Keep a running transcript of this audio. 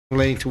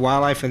relating to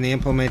wildlife and the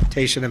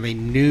implementation of a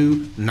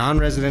new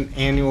non-resident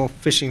annual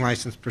fishing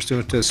license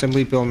pursuant to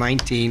Assembly Bill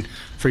 19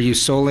 for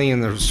use solely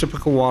in the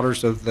reciprocal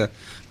waters of the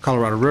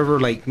Colorado River,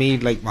 Lake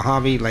Mead, Lake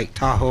Mojave, Lake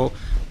Tahoe,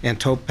 and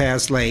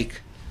Topaz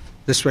Lake.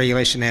 This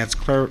regulation adds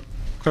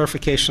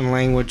clarification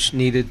language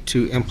needed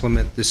to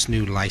implement this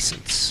new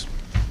license.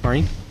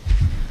 Maureen?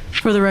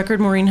 For the record,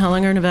 Maureen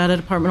Hellinger, Nevada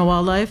Department of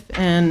Wildlife,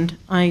 and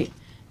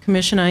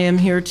Commission, I am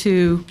here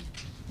to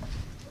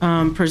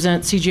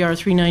present CGR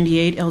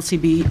 398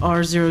 LCB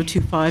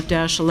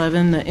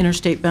R054-11, the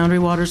Interstate Boundary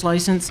Waters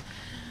License.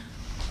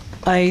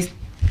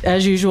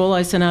 As usual,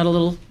 I sent out a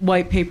little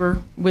white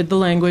paper with the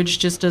language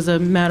just as a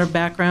matter of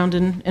background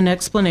and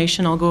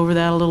explanation. I'll go over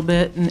that a little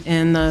bit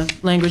and the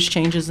language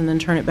changes and then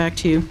turn it back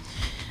to you.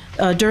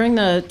 During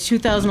the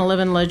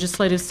 2011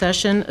 legislative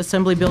session,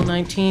 Assembly Bill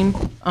 19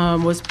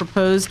 was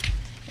proposed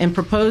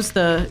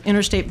the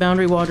Interstate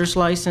Boundary Waters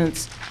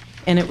License,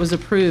 and it was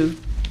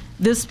approved.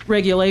 This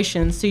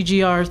regulation,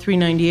 CGR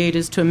 398,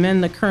 is to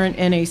amend the current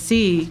NAC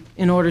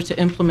in order to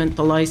implement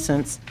the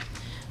license.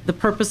 The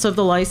purpose of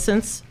the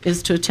license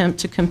is to attempt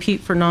to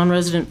compete for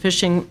non-resident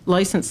fishing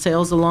license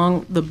sales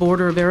along the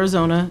border of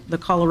Arizona, the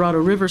Colorado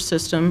River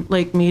system,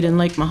 Lake Mead and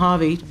Lake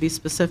Mojave, to be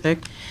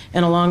specific,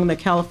 and along the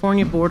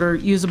California border,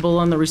 usable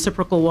on the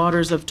reciprocal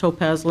waters of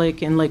Topaz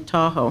Lake and Lake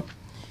Tahoe.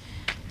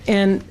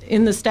 And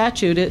in the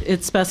statute,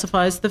 it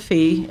specifies the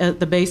fee,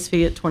 the base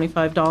fee at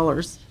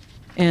 $25.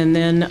 And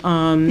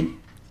then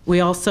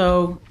we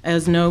also,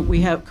 as note,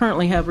 we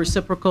currently have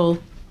reciprocal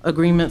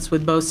agreements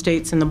with both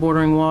states in the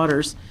bordering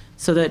waters,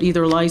 so that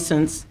either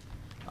license,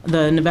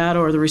 the Nevada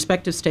or the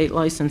respective state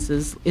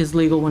licenses, is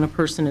legal when a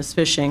person is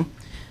fishing.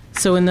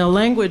 So in the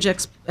language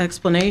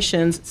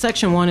explanations,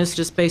 Section 1 is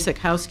just basic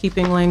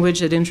housekeeping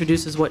language. It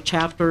introduces what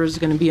chapter is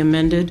going to be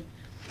amended.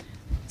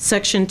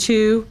 Section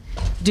 2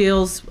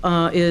 deals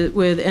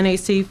with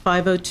NAC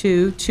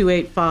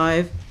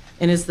 502-285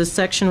 and is the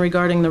section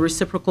regarding the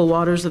reciprocal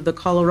waters of the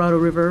Colorado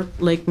River,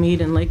 Lake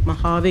Mead, and Lake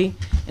Mojave.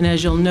 And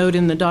as you'll note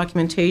in the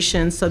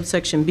documentation,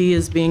 subsection B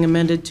is being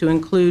amended to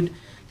include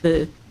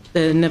the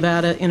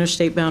Nevada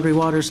Interstate Boundary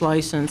Waters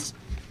License.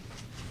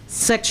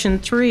 Section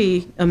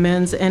 3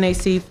 amends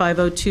NAC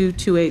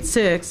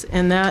 502-286,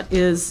 and that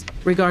is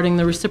regarding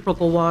the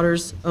reciprocal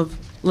waters of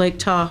Lake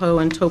Tahoe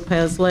and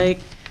Topaz Lake.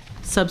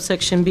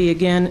 Subsection B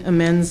again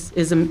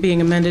is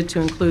being amended to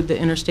include the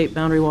Interstate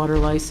Boundary Water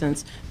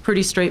License.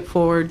 Pretty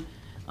straightforward.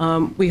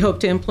 We hope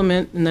to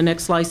implement in the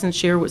next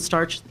license year, which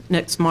starts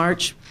next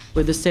March,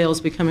 with the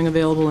sales becoming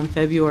available in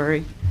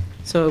February.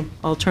 So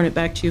I'll turn it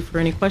back to you for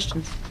any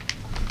questions.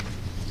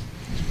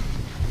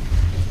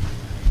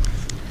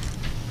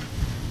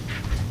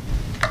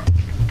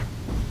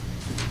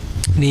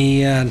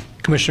 The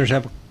commissioners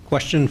have a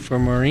question for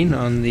Maureen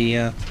on the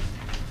on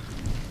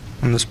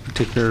this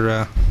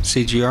particular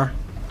CGR.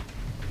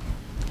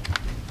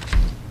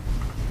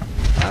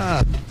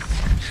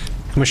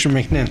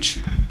 Commissioner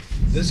McNinch.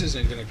 This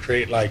isn't going to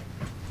create like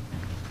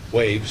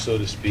waves, so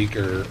to speak,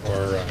 or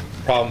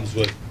problems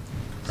with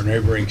our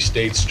neighboring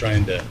states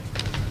trying to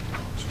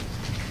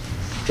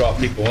draw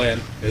people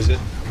in, is it?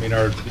 I mean,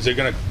 is it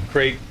going to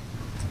create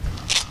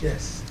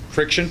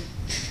friction?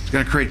 It's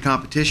going to create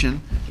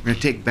competition. We're going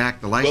to take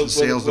back the license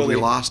sales that we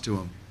lost to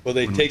them. Will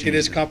they take it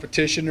as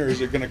competition, or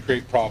is it going to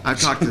create problems? I've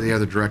talked to the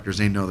other directors.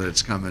 They know that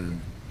it's coming,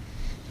 and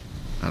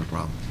not a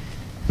problem.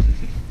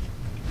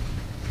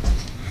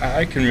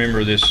 I can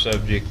remember this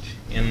subject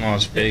in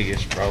Las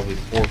Vegas probably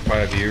 4 or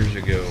 5 years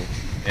ago,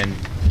 and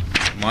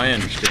my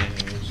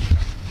understanding is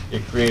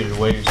it created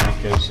waves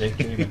because they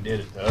came and did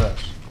it to us.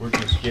 We're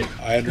just getting.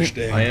 I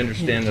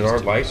understand that our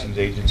license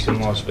agents in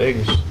Las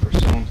Vegas are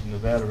selling to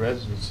Nevada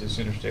residents this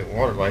interstate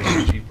water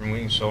license cheaper than we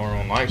can sell our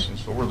own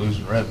license, so we're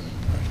losing revenue.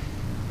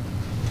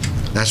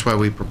 That's why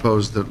we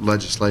proposed the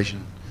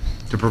legislation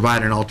to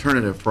provide an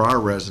alternative for our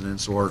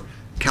residents or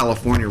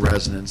California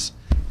residents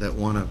that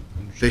want to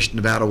fish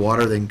Nevada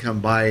water. They can come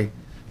buy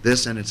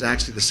this, and it's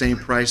actually the same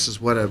price as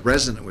what a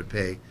resident would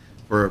pay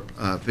for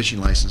a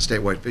fishing license,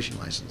 statewide fishing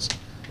license.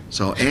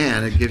 So,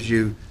 and it gives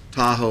you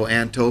Tahoe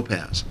and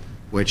Topaz,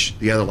 which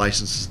the other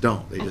licenses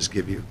don't. They just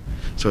give you.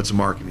 So it's a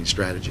marketing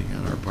strategy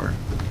on our part.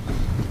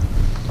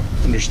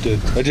 Understood.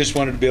 I just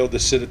wanted to be able to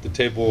sit at the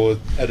table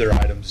with other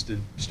items to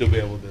still be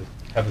able to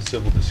have a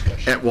civil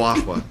discussion. At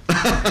WAFWA.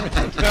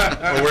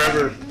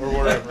 or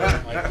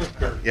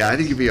wherever. Yeah, I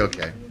think you'd be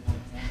okay.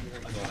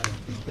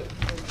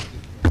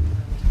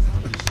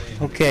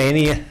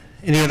 Okay,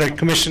 any other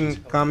commission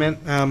comment?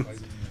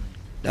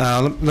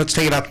 Let's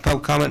take it out to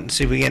public comment and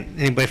see if we get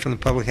anybody from the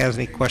public has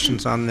any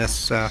questions on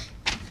this,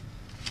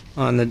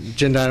 on the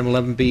agenda item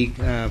 11B,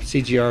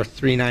 CGR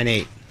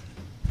 398.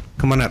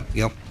 Come on up,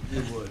 Gil.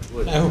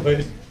 I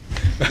would.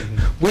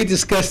 We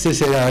discussed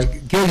this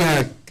at Gil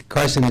and I,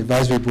 Carson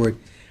Advisory Board.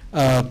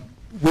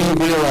 We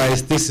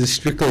realize this is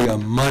strictly a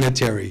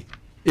monetary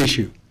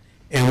issue,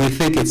 and we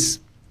think it's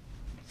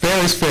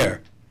fair is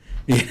fair.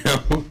 You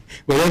know,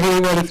 whatever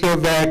we want to throw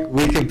back,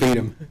 we can beat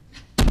them.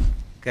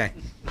 Okay.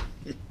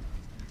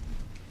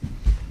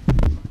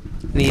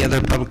 Any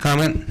other public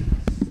comment?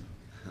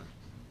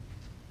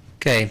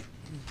 Okay.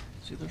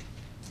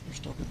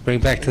 Bring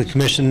it back to the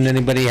commission.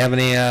 Anybody have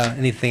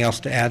anything else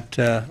to add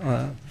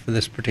for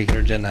this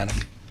particular agenda item?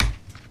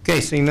 Okay,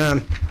 seeing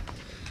none.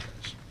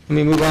 Let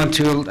me move on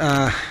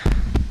to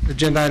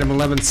agenda item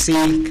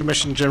 11C,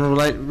 Commission General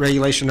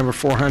Regulation number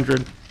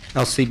 400,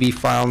 LCB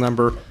file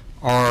number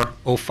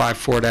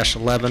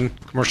R054-11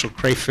 Commercial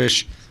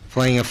Crayfish,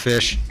 Filleting of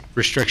Fish,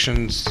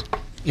 restrictions,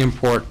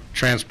 import,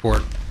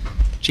 transport.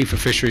 Chief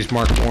of Fisheries,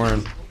 Mark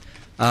Warren.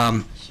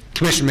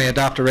 Commission may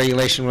adopt a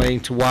regulation relating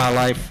to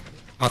wildlife,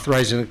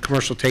 authorizing the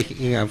commercial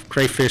taking of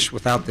crayfish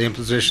without the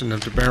imposition of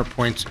demerit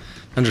points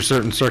under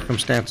certain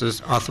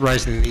circumstances,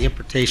 authorizing the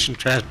importation,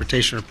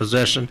 transportation, or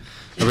possession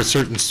of a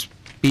certain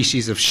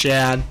species of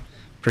shad,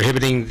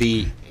 prohibiting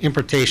the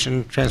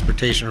importation,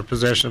 transportation, or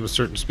possession of a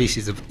certain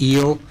species of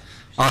eel,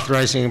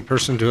 authorizing a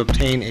person to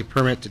obtain a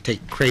permit to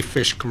take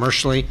crayfish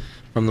commercially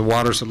from the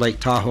waters of Lake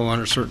Tahoe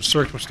under certain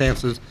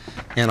circumstances,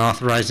 and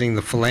authorizing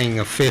the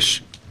filleting of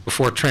fish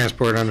before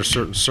transport under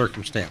certain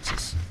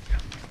circumstances.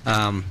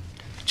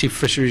 Chief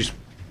Fisheries,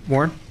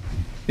 Warren?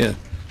 Yeah.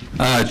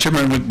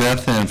 Chairman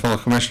Macbeth and fellow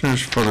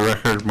commissioners, for the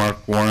record,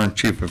 Mark Warren,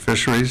 Chief of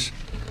Fisheries.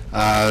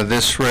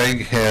 This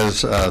reg has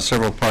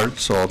several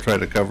parts, so I'll try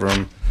to cover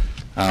them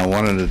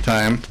one at a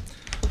time.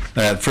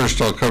 At first,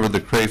 I'll cover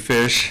the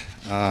crayfish.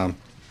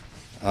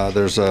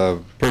 There's a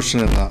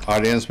person in the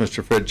audience,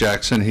 Mr. Fred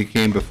Jackson. He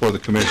came before the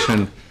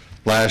commission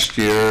last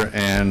year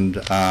and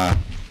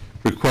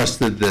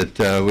requested that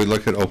we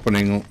look at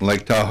opening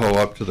Lake Tahoe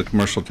up to the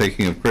commercial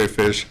taking of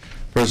crayfish.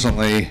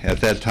 Presently, at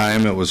that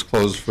time, it was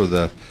closed for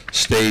the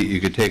state. You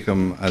could take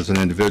them as an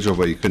individual,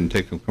 but you couldn't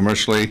take them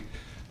commercially.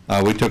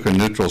 We took a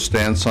neutral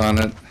stance on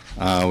it.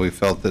 We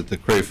felt that the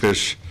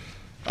crayfish,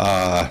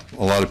 a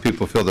lot of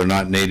people feel they're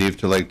not native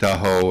to Lake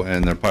Tahoe,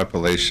 and their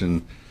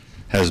population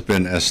has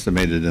been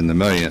estimated in the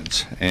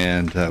millions,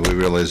 and we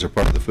realize they're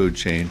part of the food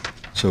chain,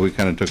 so we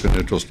kind of took a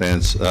neutral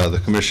stance.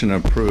 The commission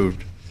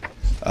approved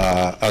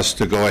us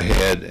to go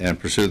ahead and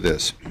pursue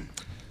this.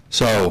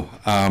 So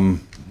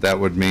that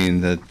would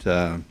mean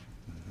that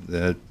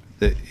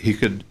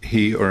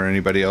he or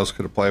anybody else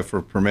could apply for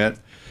a permit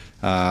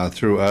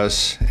through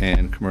us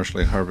and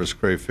commercially harvest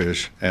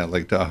crayfish at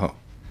Lake Tahoe.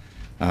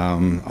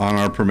 On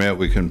our permit,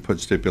 we can put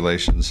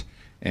stipulations,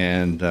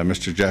 and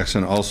Mr.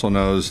 Jackson also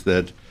knows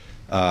that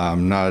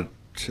not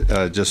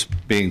just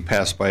being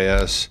passed by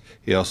us,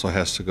 he also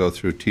has to go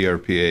through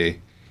TRPA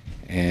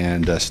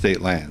and state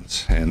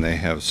lands, and they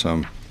have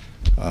some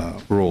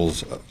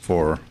rules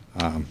for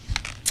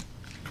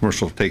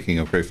commercial taking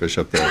of crayfish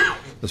up there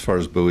as far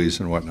as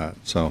buoys and whatnot.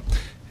 So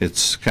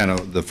it's kind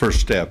of the first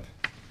step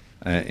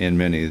in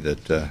many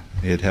that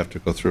he'd have to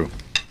go through.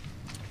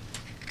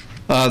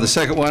 The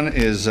second one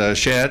is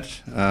shad.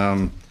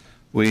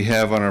 We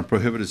have on our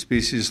prohibited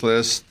species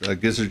list a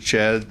gizzard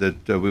shad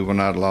that we will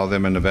not allow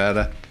them in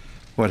Nevada.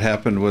 What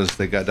happened was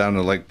they got down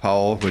to Lake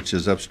Powell, which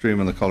is upstream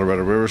in the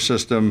Colorado River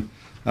system.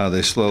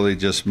 They slowly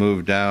just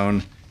moved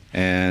down,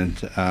 and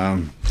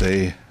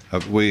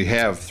we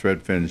have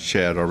threadfin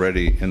shad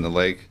already in the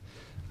lake.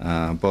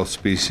 Both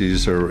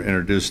species are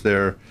introduced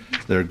there.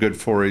 They're good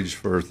forage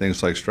for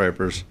things like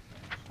stripers.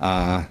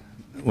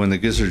 When the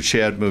gizzard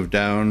shad moved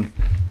down,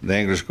 the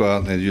anglers go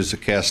out and they use the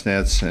cast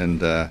nets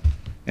and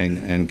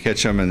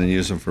catch them and then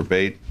use them for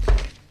bait.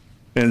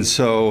 And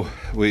so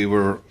we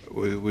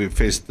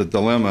faced the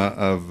dilemma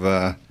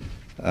of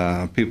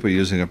people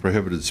using a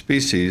prohibited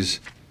species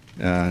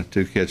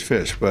to catch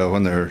fish. Well,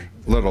 when they're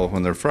little,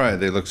 when they're fried,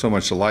 they look so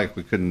much alike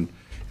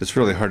it's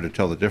really hard to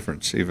tell the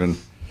difference.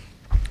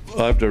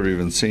 I've never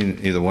even seen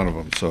either one of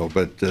them. So,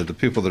 but the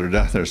people that are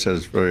down there said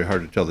it's very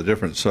hard to tell the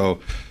difference. So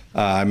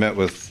I met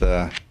with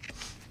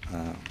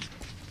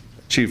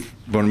Chief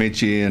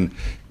Bonamici, and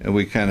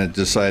we kind of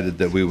decided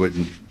that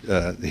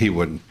he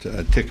wouldn't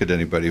ticket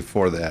anybody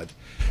for that,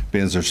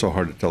 being they're so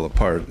hard to tell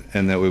apart,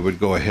 and that we would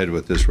go ahead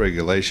with this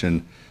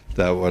regulation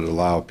that would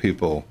allow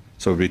people,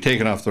 so it would be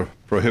taken off the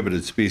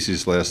prohibited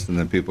species list, and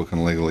then people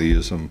can legally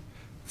use them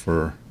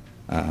for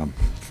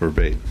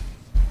bait.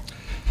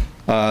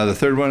 The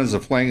third one is the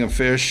filleting of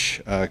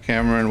fish.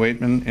 Cameron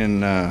Waitman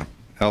in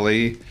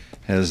LE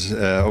has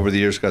over the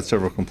years got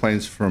several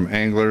complaints from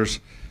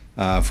anglers.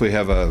 If we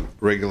have a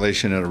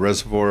regulation at a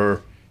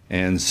reservoir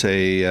and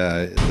say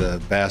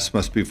the bass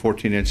must be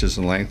 14 inches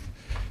in length,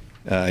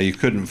 you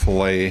couldn't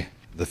fillet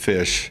the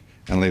fish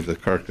and leave the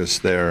carcass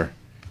there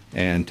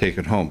and take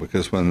it home,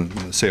 because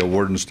when, say, a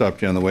warden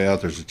stopped you on the way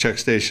out, there's a check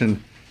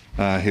station,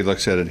 he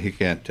looks at it, he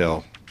can't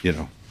tell,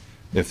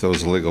 if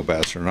those illegal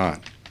bass or not.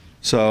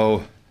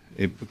 So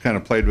it kind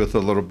of played with it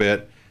a little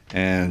bit,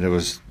 and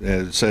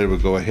it said it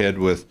would go ahead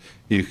with,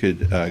 you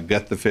could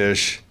gut the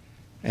fish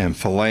and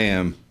fillet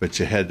them, but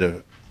you had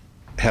to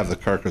have the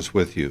carcass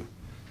with you.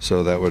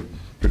 So that would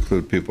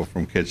preclude people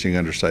from catching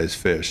undersized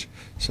fish.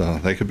 So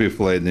they could be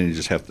filleted, and then you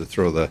just have to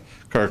throw the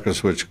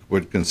carcass, which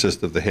would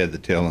consist of the head, the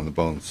tail, and the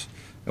bones,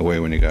 away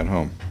when you got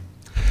home.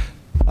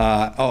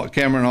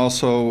 Cameron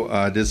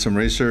also did some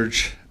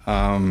research.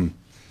 For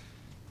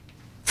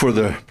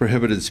the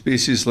prohibited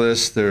species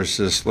list, there's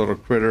this little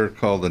critter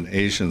called an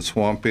Asian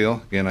swamp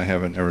eel. Again, I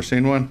haven't ever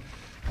seen one.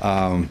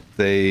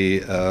 They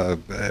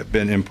have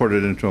been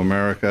imported into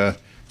America,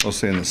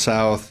 mostly in the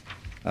South.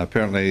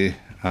 Apparently,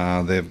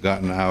 they've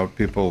gotten out.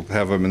 People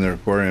have them in their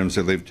aquariums.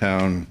 They leave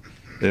town.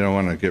 They don't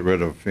want to get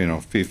rid of,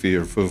 Fifi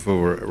or Fufu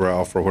or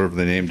Ralph or whatever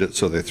they named it,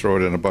 so they throw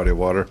it in a body of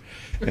water,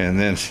 and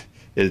then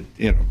it,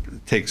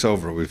 takes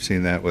over. We've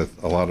seen that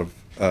with a lot of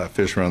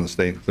fish around the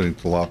state, including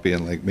tilapia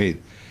and lake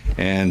mead,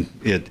 and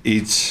it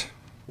eats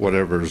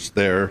whatever's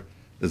there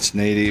that's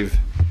native,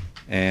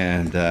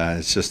 and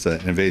it's just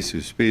an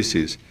invasive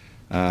species.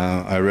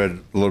 I read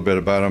a little bit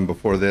about them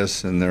before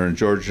this, and they're in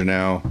Georgia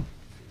now,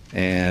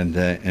 and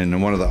in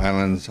one of the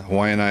islands,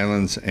 Hawaiian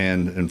Islands,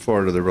 and in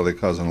Florida, they're really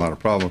causing a lot of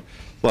problems.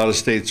 A lot of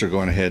states are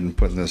going ahead and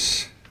putting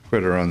this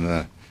critter on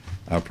the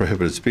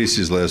prohibited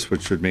species list,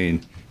 which would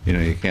mean,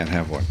 you can't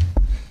have one.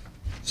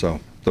 So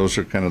those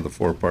are kind of the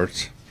 4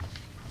 parts.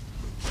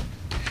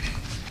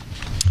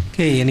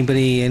 Okay, any of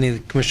the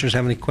commissioners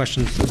have any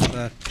questions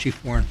of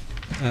Chief Warren?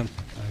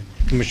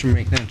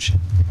 Commissioner McNinch.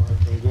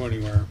 Don't go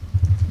anywhere.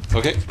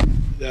 Okay.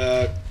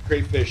 The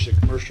crayfish, the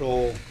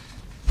commercial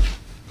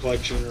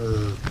collection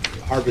or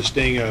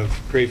harvesting of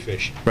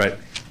crayfish. Right.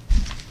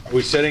 Are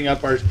we setting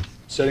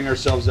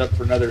ourselves up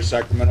for another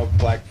Sacramento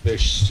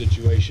blackfish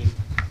situation?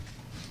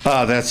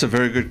 That's a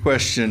very good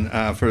question.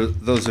 For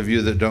those of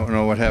you that don't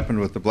know what happened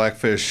with the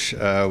blackfish,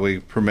 we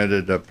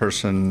permitted a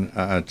person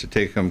to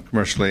take them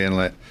commercially in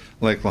Lake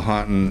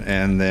Lahontan,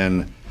 and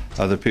then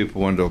other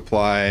people wanted to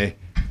apply,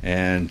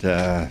 and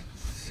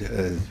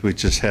we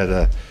just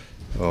had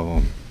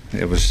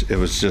it was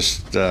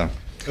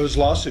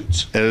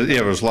lawsuits.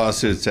 It was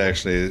lawsuits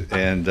actually,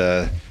 and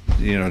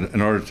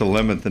in order to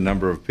limit the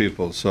number of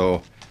people.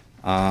 So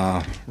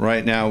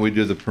right now we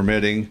do the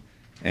permitting,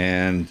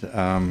 and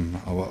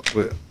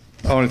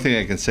the only thing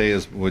I can say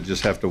is we'll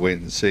just have to wait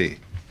and see.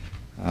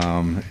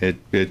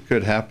 It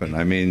could happen.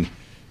 I mean,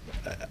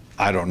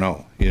 I don't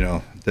know.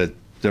 That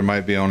there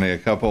might be only a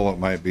couple. It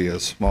might be a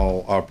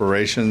small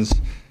operations.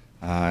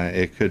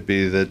 It could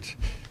be that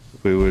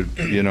we would,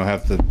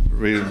 have to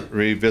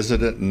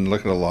revisit it and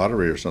look at a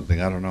lottery or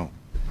something. I don't know.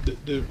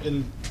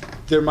 And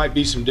there might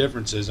be some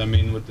differences. I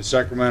mean, with the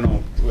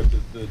Sacramento, with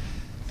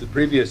the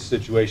previous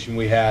situation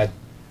we had,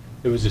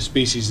 it was a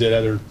species that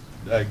other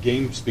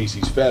game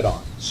species fed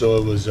on. So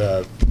it was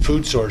a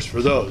food source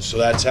for those. So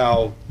that's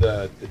how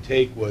the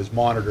take was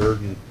monitored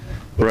and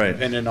was right.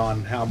 Dependent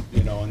on how,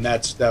 and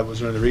that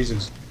was one of the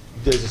reasons.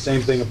 Does the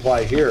same thing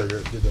apply here? Do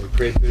the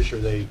crayfish,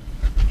 they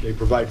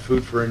provide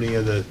food for any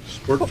of the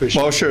sport fish?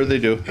 Well, sure they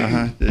do.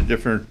 The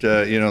different,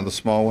 the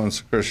small ones,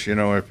 of course,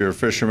 if you're a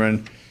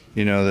fisherman,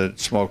 that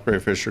small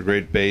crayfish are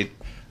great bait.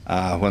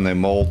 When they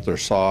molt, they're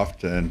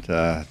soft, and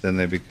then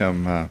they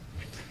become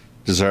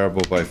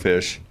desirable by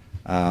fish.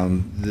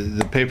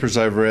 The papers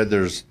I've read,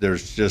 there's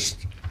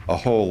just a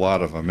whole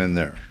lot of them in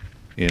there,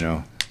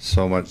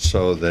 so much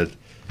so that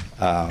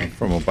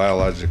from a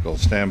biological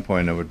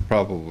standpoint, it would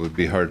probably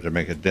be hard to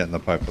make a dent in the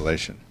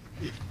population.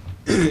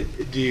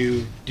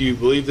 Do you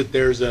believe that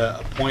there's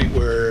a point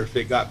where if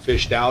it got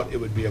fished out, it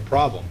would be a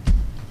problem?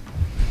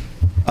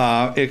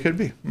 It could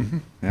be.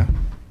 Yeah.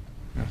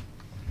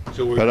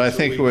 But I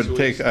think it would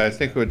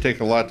take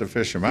a lot to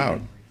fish them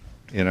out.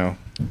 Well,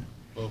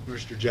 if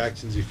Mr.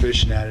 Jackson's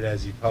fishing at it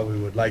as he probably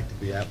would like to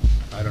be at,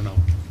 I don't know.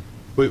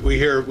 We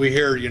hear,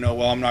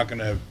 well, I'm not going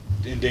to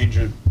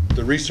endanger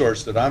the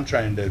resource that I'm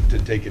trying to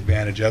take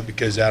advantage of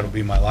because that'll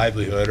be my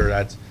livelihood, or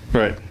that's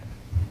right.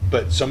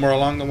 But somewhere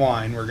along the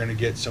line, we're going to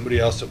get somebody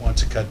else that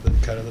wants to cut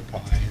of the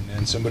pie, and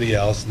then somebody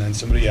else, and then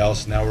somebody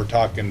else. Now we're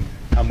talking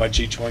how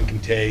much each one can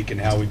take and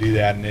how we do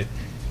that, and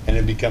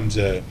it becomes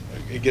it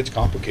gets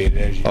complicated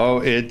as you. Oh,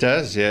 it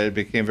does. Yeah, it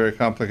became very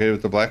complicated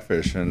with the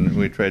blackfish, and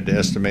we tried to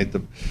estimate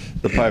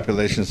the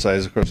population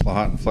size. Of course,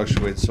 Lahontan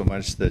fluctuates so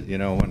much that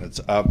when it's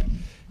up,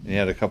 and you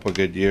had a couple of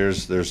good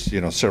years, there's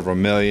several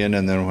million,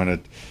 and then when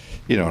it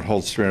it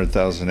holds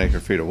 300,000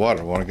 acre-feet of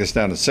water. When it gets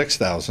down to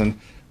 6,000,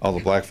 all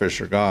the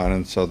blackfish are gone,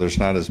 and so there's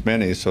not as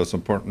many. So it's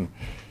important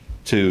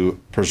to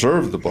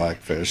preserve the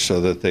blackfish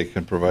so that they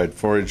can provide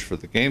forage for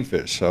the game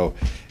fish. So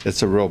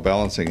it's a real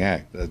balancing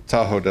act.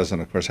 Tahoe doesn't,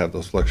 of course, have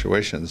those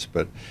fluctuations,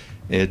 but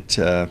it's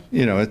a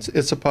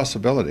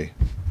possibility,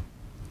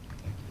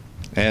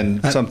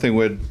 and something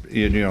would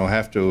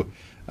have to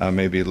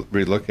maybe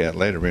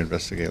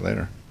reinvestigate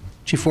later.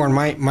 Chief Warren,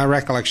 my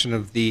recollection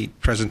of the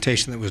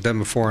presentation that was done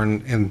before,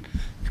 and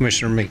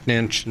Commissioner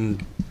McNinch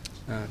and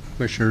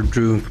Commissioner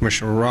Drew and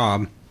Commissioner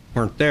Robb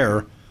weren't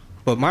there,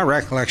 but my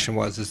recollection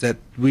is that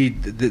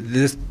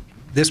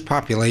this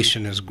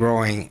population is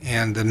growing,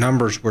 and the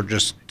numbers were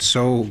just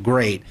so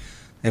great,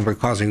 and were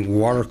causing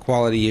water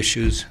quality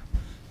issues,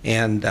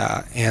 and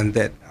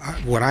that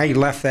when I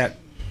left that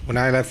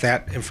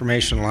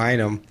informational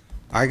item,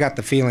 I got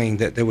the feeling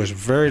that there was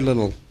very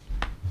little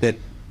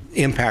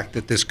impact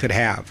that this could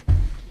have.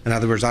 In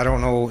other words, I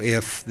don't know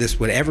if this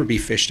would ever be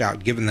fished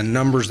out, given the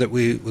numbers that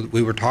we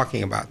were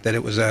talking about, that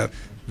it was a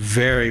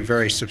very,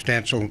 very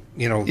substantial,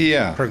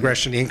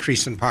 progression,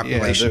 increase in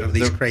population of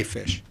these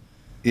crayfish.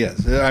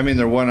 Yes, I mean,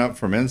 they're one up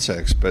from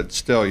insects, but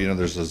still,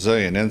 there's a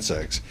zillion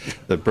insects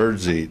that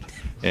birds eat.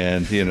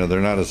 and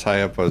they're not as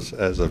high up as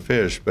a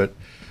fish. But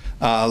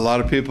a lot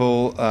of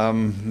people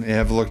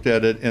have looked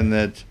at it in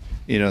that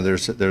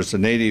there's a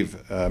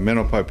native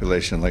minnow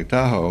population in Lake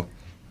Tahoe,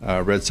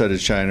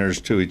 red-sided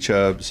shiners, tui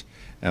chubs,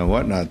 and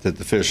whatnot that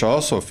the fish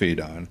also feed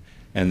on,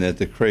 and that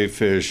the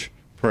crayfish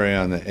prey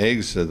on the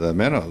eggs of the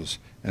minnows,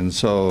 and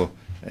so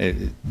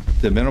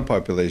the minnow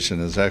population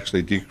has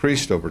actually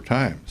decreased over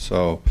time.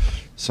 So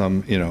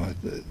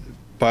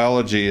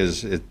biology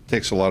it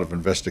takes a lot of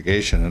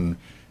investigation,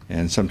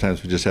 and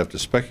sometimes we just have to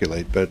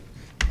speculate, but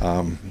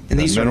the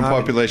minnow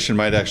population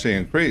might actually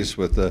increase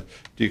with the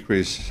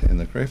decrease in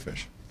the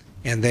crayfish.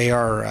 And they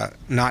are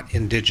not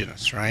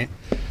indigenous, right?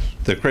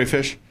 The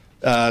crayfish,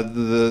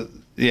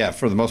 yeah,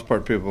 for the most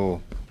part,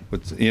 people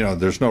would,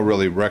 there's no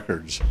really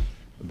records,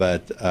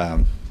 but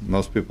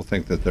most people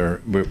think that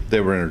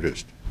they were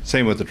introduced.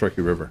 Same with the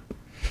Truckee River.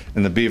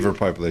 And the beaver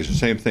population,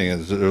 same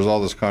thing. There's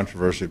all this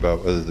controversy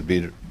about whether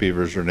the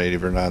beavers are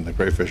native or not, and the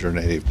crayfish are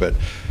native, but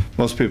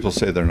most people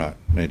say they're not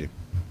native.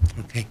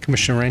 Okay,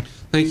 Commissioner Rain.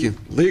 Thank you.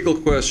 Legal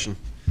question.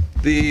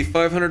 The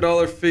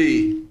 $500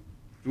 fee,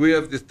 do we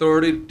have the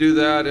authority to do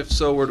that? If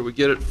so, where do we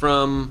get it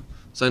from?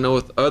 So I know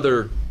with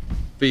other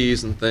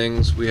fees and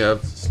things we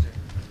have.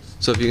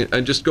 So if you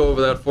can just go over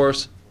that for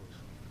us.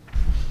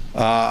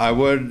 I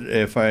would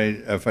if I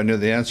knew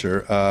the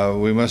answer.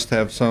 We must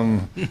have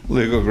some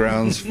legal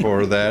grounds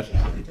for that.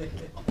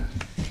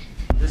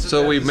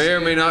 So we may or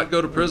may not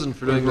go to prison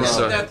for doing this.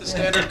 Isn't that the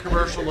standard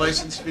commercial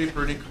license fee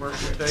for any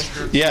commercial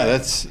tanker? Yeah,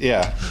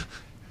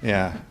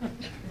 yeah.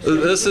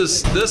 This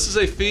is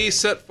a fee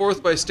set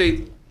forth by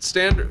state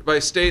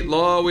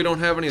law. We don't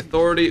have any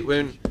authority.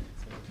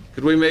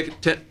 Could we make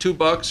it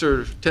 $2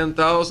 or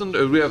 10,000?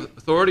 Do we have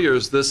authority, or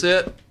is this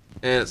it?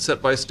 And it's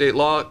set by state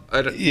law?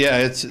 Yeah,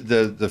 it's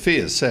the fee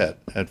is set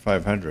at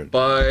 $500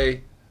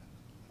 by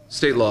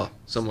state law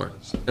somewhere.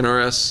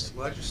 NRS.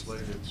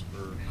 Legislated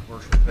for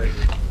commercial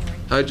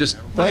tankers.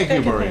 Thank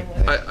you, Maureen.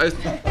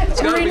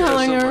 It's gotta Maureen be there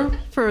somewhere. Hellinger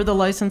for the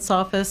license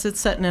office.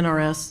 It's set in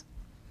NRS.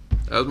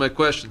 That was my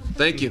question.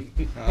 Thank you.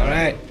 All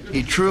right.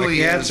 He truly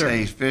Quick is answer.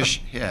 a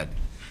fish head.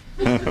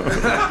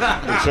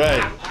 That's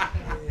right.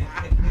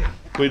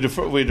 We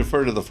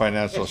defer to the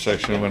financial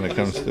section when it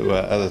comes to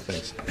other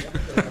things.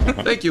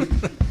 Thank you.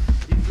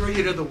 He threw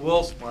you to the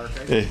wolves, Mark.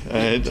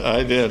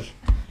 I did.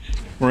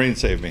 Maureen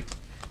saved me.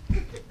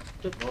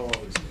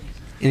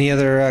 Any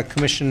other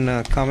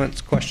commission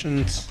comments,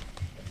 questions?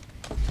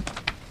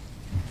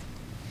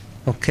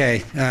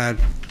 Okay, go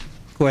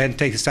ahead and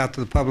take us out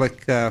to the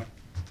public.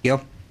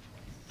 Gil?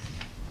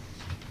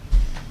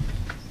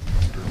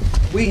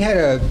 We had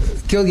a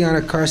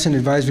Gilliana Carson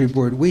Advisory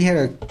Board. We had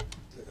a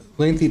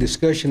lengthy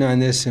discussion on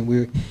this, and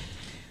we were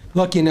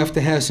lucky enough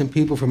to have some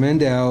people from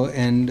NDOW,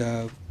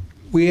 and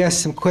we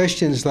asked some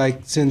questions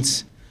like,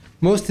 since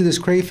most of this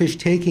crayfish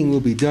taking will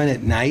be done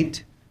at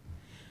night,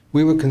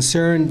 we were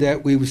concerned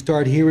that we would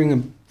start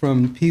hearing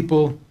from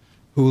people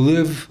who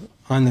live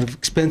on the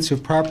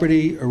expensive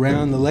property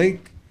around the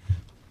lake,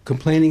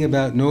 complaining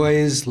about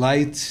noise,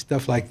 lights,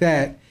 stuff like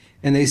that.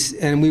 And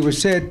we were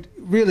said,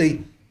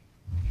 really,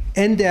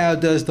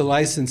 NDOW does the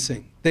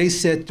licensing. They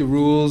set the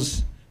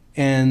rules,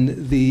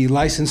 and the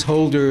license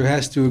holder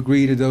has to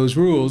agree to those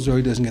rules or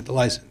he doesn't get the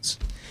license.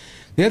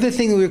 The other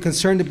thing we were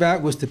concerned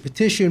about was the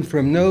petition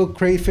from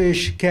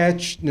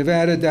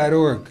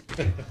NoCrayfishCatchNevada.org.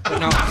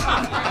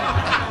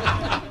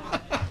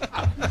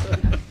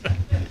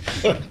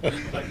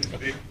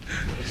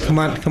 Come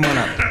on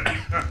up.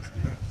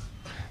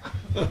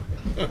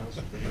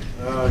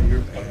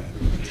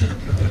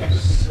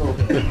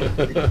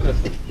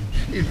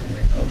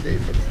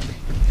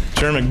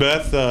 Chair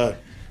Macbeth, the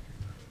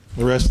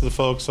rest of the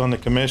folks on the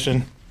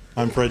commission,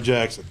 I'm Fred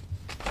Jackson.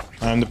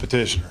 I'm the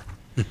petitioner.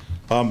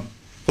 For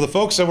the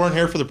folks that weren't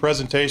here for the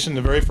presentation,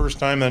 the very first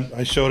time that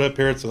I showed up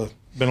here, it's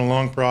been a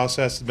long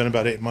process. It's been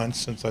about 8 months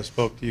since I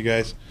spoke to you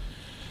guys.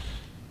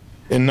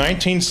 In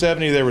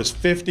 1970, there was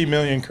 50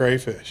 million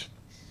crayfish.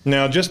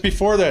 Now, just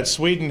before that,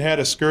 Sweden had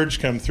a scourge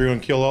come through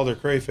and kill all their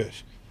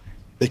crayfish.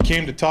 They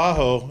came to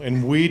Tahoe,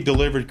 and we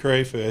delivered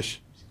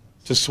crayfish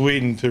to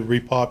Sweden to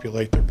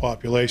repopulate their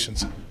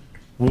populations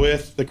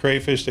with the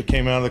crayfish that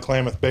came out of the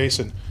Klamath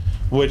Basin,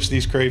 which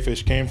these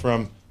crayfish came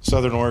from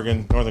Southern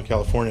Oregon, Northern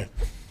California.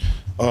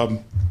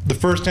 The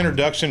first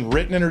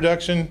written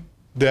introduction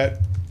that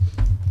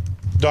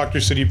Dr.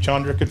 Sudeep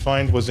Chandra could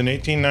find was in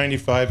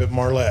 1895 at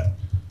Marlette.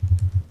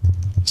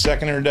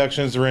 Second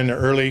introductions are in the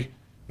early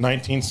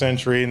 19th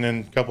century, and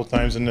then a couple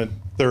times in the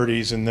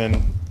 30s, and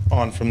then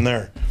on from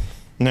there.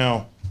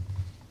 Now,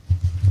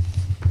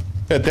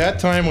 at that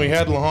time, we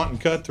had lahont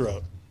and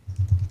cutthroat.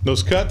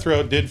 Those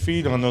cutthroat did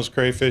feed on those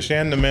crayfish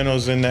and the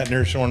minnows in that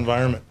nearshore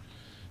environment.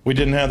 We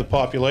didn't have the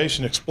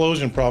population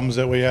explosion problems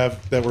that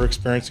we're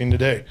experiencing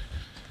today.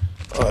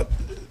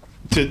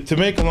 To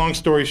make a long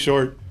story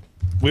short,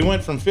 we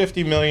went from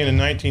 50 million in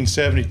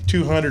 1970 to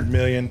 200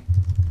 million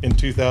in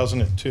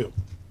 2002.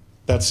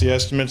 That's the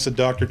estimates that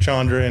Dr.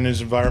 Chandra and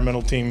his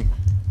environmental team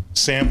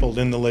sampled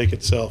in the lake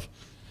itself.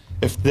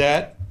 If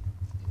that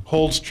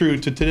holds true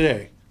to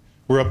today,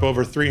 we're up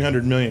over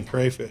 300 million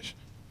crayfish.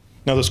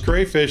 Now, those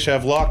crayfish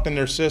have locked in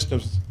their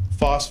systems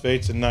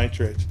phosphates and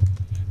nitrates.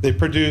 They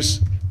produce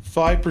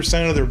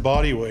 5% of their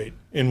body weight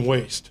in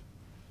waste.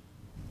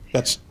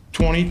 That's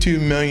 22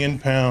 million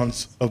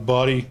pounds of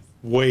body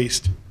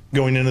waste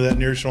going into that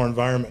nearshore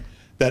environment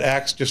that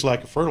acts just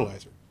like a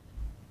fertilizer.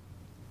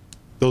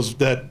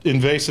 That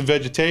invasive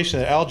vegetation,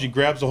 that algae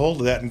grabs a hold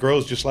of that and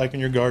grows just like in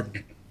your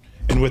garden.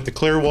 And with the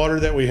clear water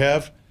that we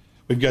have,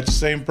 we've got the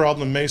same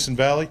problem in Mason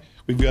Valley.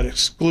 We've got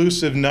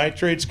exclusive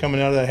nitrates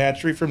coming out of that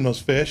hatchery from those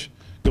fish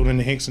going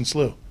into Hinkson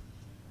Slough.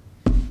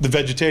 The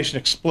vegetation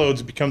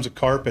explodes, it becomes a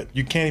carpet.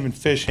 You can't even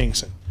fish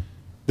Hinkson.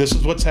 This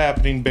is what's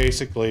happening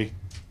basically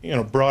in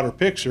a broader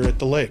picture at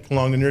the lake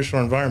along the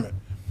nearshore environment.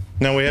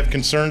 Now we have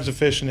concerns of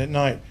fishing at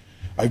night.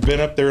 I've been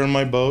up there in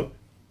my boat.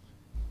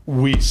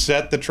 We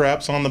set the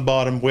traps on the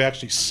bottom. We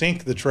actually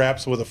sink the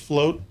traps with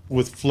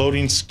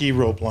floating ski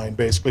rope line,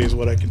 basically, is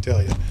what I can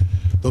tell you.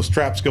 Those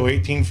traps go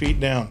 18 feet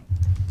down.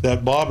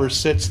 That bobber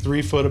sits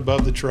 3 foot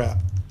above the trap.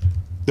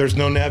 There's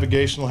no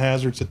navigational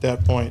hazards at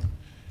that point.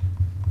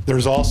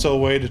 There's also a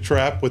way to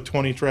trap with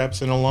 20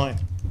 traps in a line.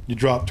 You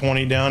drop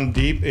 20 down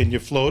deep and you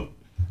float.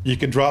 You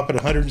could drop it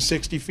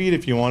 160 feet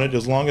if you wanted,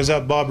 as long as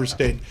that bobber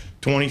stayed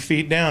 20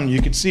 feet down.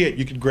 You could see it.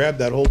 You could grab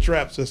that whole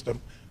trap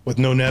system with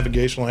no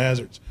navigational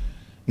hazards.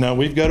 Now,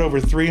 we've got over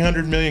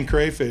 300 million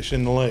crayfish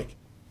in the lake.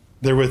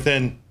 They're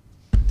within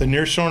the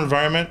nearshore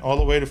environment all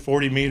the way to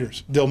 40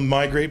 meters. They'll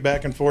migrate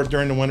back and forth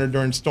during the winter,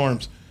 during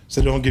storms, so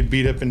they don't get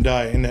beat up and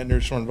die in that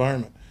nearshore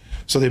environment.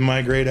 So they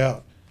migrate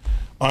out.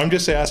 I'm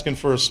just asking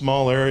for a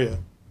small area.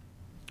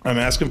 I'm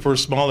asking for a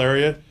small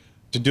area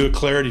to do a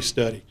clarity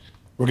study.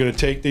 We're going to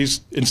take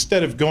these,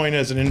 instead of going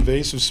as an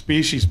invasive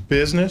species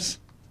business,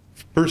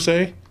 per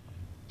se,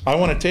 I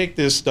want to take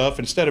this stuff,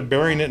 instead of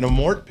burying it in a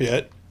mort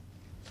pit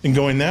and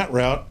going that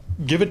route,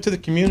 give it to the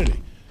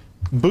community.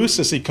 Boost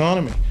this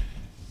economy.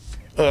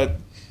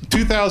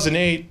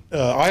 2008,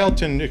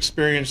 Isleton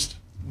experienced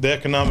the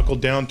economical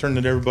downturn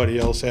that everybody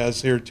else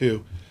has here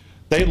too.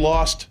 They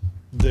lost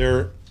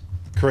their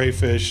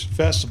crayfish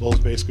festivals,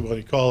 basically what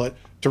you call it,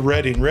 to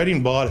Redding.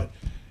 Redding bought it.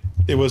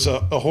 It was a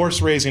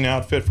horse raising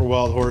outfit for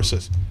wild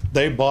horses.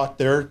 They bought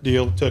their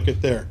deal, took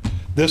it there.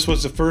 This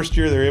was the first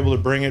year they were able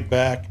to bring it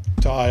back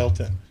to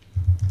Isleton.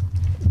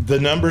 The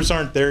numbers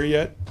aren't there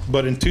yet,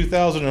 but in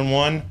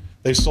 2001,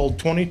 they sold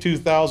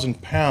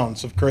 22,000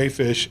 pounds of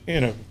crayfish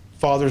in a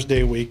Father's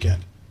Day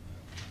weekend.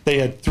 They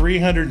had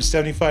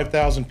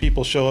 375,000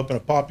 people show up in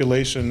a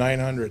population of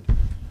 900.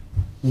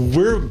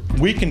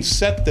 We can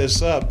set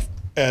this up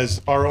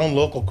as our own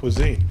local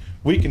cuisine.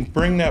 We can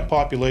bring that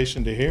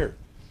population to here.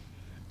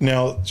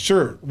 Now,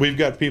 sure, we've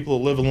got people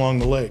that live along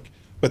the lake,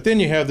 but then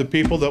you have the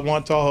people that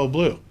want Tahoe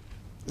Blue.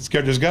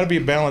 There's got to be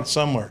a balance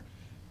somewhere.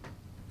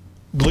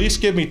 At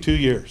least give me 2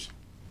 years.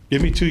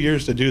 Give me 2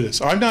 years to do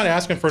this. I'm not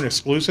asking for an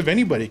exclusive.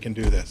 Anybody can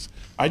do this.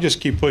 I just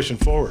keep pushing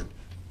forward.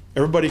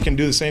 Everybody can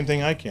do the same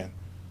thing I can.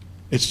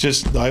 It's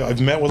just,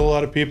 I've met with a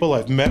lot of people.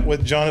 I've met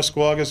with John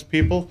Esquaga's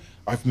people.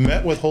 I've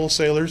met with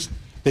wholesalers.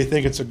 They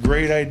think it's a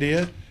great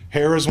idea.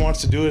 Harrah's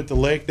wants to do it at the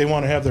lake. They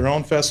want to have their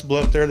own festival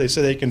up there. They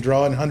say they can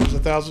draw in hundreds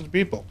of thousands of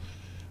people.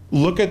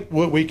 Look at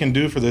what we can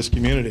do for this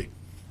community.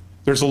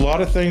 There's a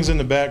lot of things in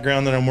the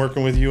background that I'm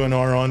working with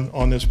UNR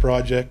on this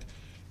project,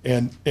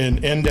 and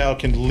NDOW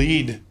can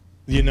lead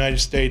the United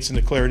States in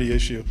the clarity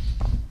issue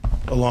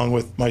along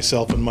with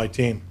myself and my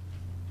team.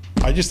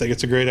 I just think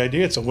it's a great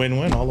idea. It's a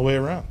win-win all the way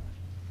around.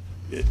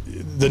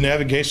 The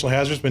navigational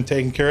hazard's been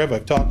taken care of.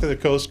 I've talked to the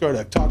Coast Guard.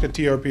 I've talked to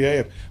TRPA.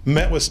 I've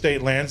met with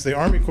state lands, the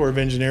Army Corps of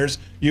Engineers,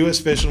 U.S.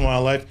 Fish and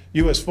Wildlife,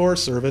 U.S.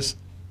 Forest Service.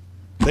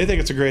 They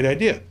think it's a great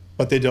idea,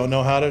 but they don't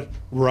know how to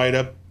write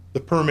up the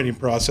permitting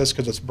process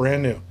because it's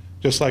brand new,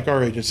 just like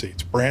our agency.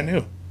 It's brand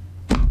new.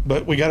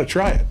 But we got to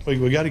try it.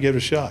 We got to give it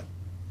a shot.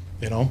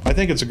 You know, I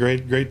think it's a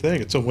great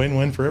thing. It's a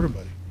win-win for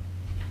everybody.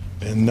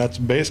 And that's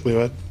basically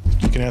what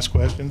you can ask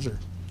questions or.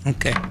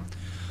 Okay.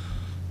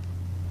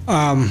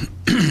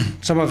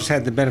 Some of us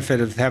had the benefit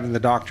of having the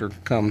doctor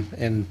come,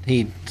 and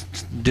he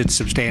did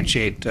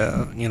substantiate.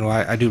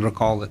 I do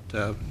recall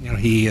that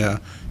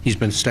he's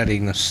been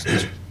studying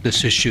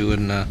this issue,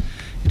 and it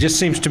just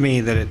seems to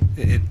me that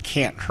it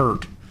can't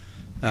hurt.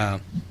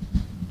 That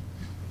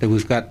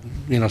we've got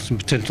some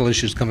potential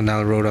issues coming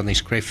down the road on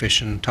these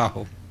crayfish in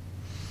Tahoe.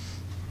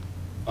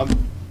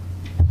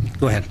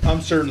 Go ahead.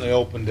 I'm certainly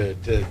open to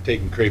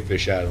taking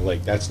crayfish out of the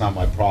lake. That's not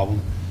my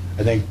problem.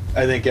 I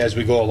think as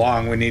we go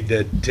along, we need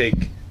to take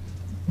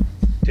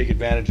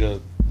advantage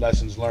of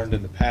lessons learned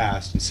in the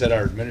past and set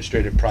our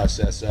administrative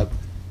process up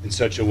in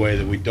such a way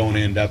that we don't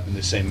end up in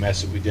the same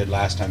mess that we did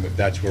last time, if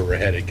that's where we're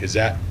headed, because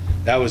that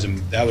was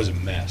a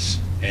mess,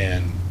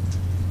 and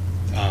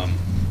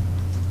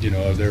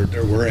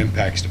there were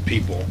impacts to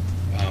people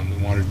that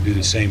wanted to do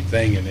the same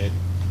thing, and it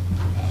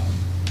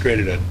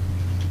created a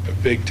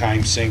big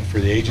time sink for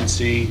the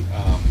agency.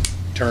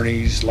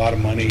 Attorneys, a lot of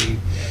money.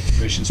 The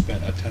commission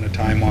spent a ton of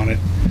time on it,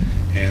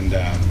 and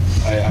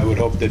I would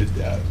hope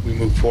that we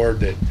move forward,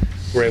 that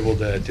we're able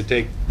to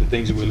take the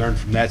things that we learned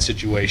from that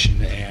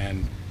situation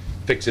and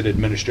fix it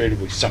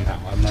administratively somehow.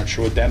 I'm not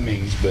sure what that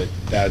means, but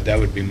that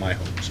would be my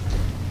hopes.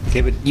 Okay,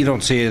 but you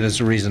don't see it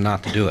as a reason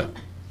not to do it?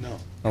 No.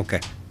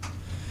 Okay.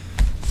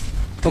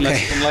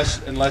 Okay.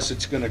 Unless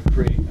it's going to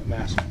create a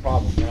massive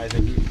problem. And I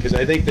think, because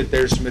I think that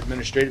there's some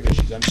administrative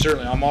issues.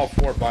 I'm all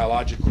for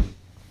biologically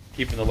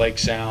keeping the lake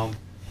sound,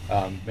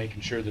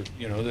 making sure that,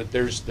 you know, that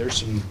there's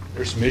some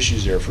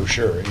issues there for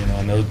sure, you know,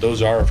 and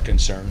those are of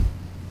concern.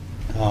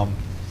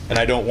 And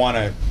I don't want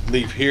to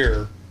leave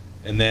here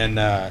and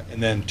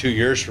then 2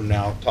 years from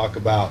now talk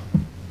about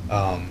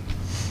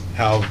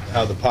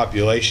how the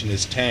population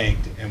is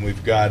tanked and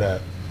we've got a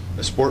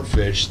sport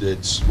fish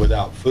that's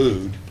without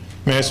food.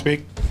 May I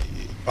speak?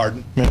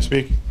 Pardon? May I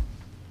speak?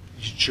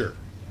 Sure.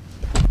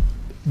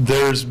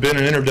 There's been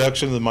an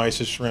introduction of the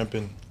mysis shrimp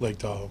in Lake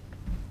Tahoe.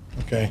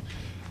 Okay,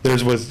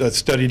 was a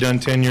study done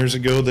 10 years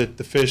ago that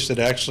the fish that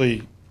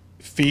actually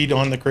feed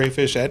on the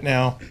crayfish at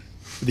now,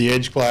 the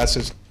age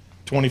classes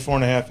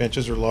 24.5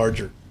 inches or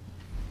larger,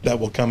 that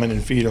will come in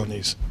and feed on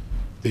these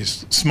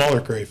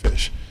smaller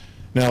crayfish.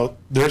 Now,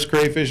 there's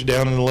crayfish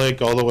down in the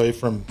lake all the way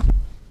from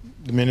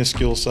the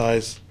minuscule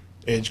size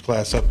age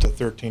class up to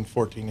 13,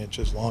 14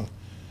 inches long.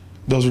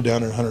 Those are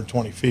down at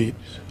 120 feet.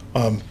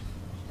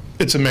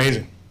 It's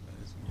amazing.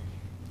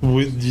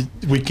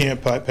 We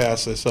can't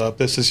pass this up.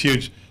 This is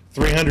huge.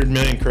 300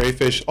 million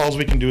crayfish. All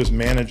we can do is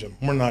manage them.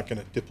 We're not going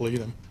to deplete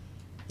them.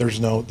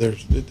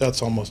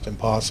 That's almost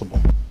impossible.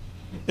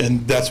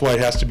 And that's why it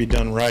has to be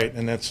done right,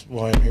 and that's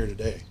why I'm here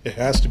today. It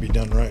has to be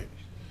done right.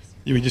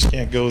 We just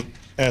can't go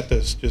at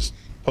this just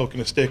poking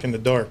a stick in the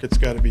dark. It's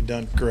got to be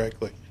done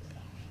correctly.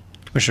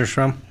 Commissioner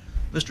Schrum?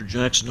 Mr.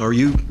 Jackson, are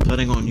you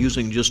planning on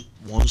using just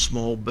one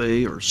small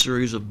bay or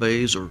series of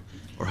bays, or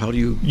how do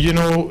you? You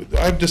know,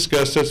 I've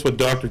discussed this with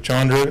Dr.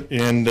 Chandra,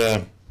 and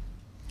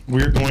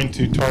we're going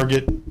to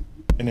target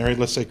an area,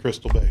 let's say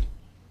Crystal Bay.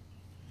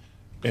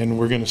 And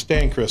we're going to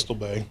stay in Crystal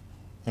Bay,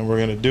 and we're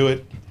going to do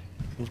it,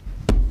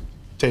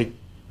 take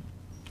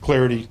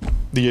clarity,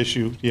 the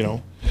issue, you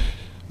know.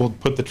 We'll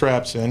put the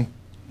traps in,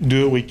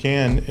 do what we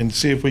can, and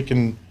see if we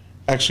can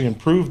actually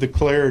improve the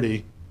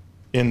clarity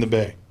in the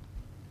bay,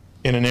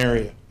 in an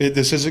area.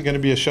 This isn't going to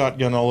be a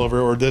shotgun all over,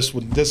 or this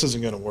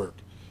isn't going to work.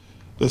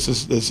 This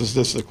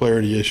is a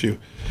clarity issue.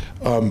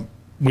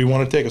 We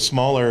want to take a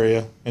small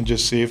area and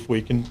just see if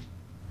we can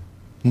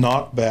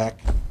knock back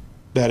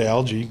that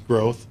algae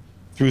growth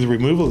through the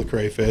removal of the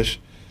crayfish,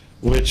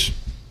 which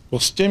will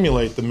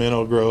stimulate the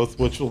minnow growth,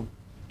 which will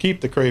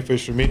keep the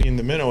crayfish from eating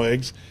the minnow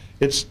eggs.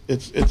 It's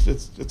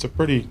a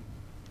pretty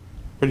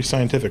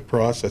scientific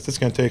process. It's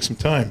going to take some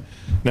time.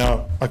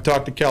 Now, I've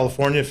talked to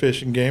California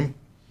Fish and Game.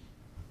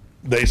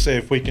 They say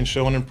if we can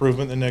show an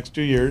improvement in the next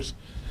 2 years,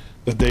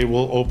 that they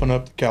will open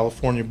up the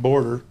California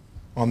border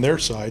on their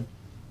side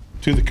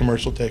to the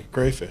commercial take of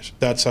crayfish.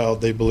 That's how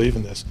they believe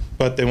in this.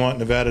 But they want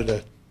Nevada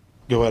to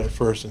go at it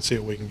first and see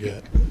what we can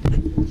get.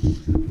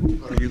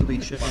 Are you going to be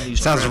checking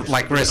these Sounds traps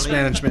like every risk night?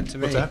 management to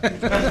me. What's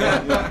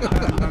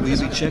that? Will you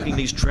be checking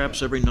these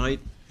traps every night?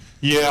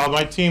 Yeah,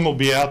 my team will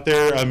be out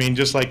there. I mean,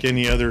 just like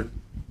any other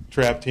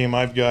trap team,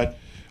 I've got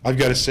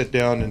to sit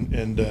down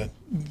and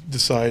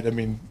decide. I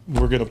mean,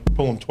 we're going to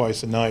pull them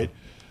twice a night.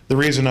 The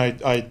reason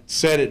I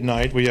said at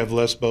night, we have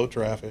less boat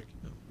traffic.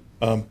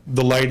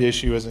 The light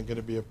issue isn't going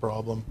to be a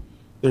problem.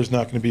 There's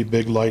not going to be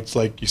big lights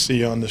like you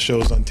see on the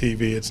shows on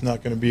TV. It's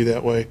not going to be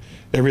that way.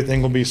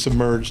 Everything will be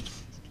submerged,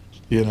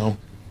 you know,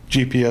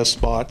 GPS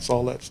spots,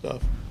 all that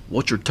stuff.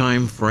 What's your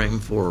time frame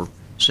for,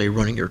 say,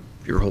 running your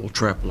whole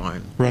trap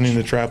line? Running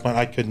the trap line,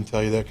 I couldn't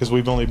tell you that because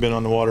we've only been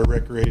on the water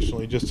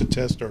recreationally just to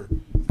test our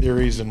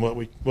theories and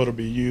what'll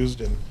be used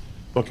and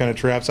what kind of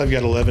traps. I've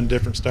got 11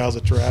 different styles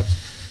of traps.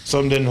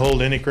 Some didn't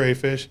hold any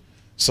crayfish,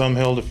 some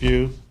held a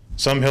few,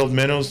 some held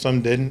minnows,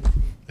 some didn't.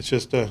 It's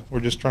just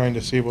we're just trying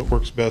to see what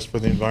works best for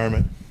the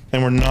environment.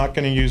 And we're not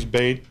going to use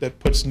bait that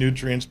puts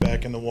nutrients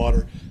back in the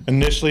water.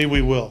 Initially,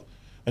 we will.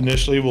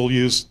 Initially, we'll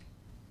use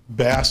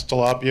bass,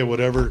 tilapia,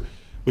 whatever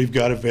we've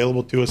got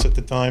available to us at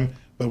the time.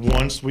 But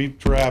once we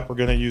trap, we're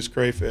going to use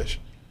crayfish.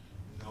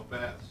 No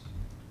bass.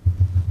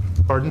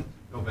 Pardon?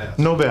 No bass.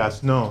 No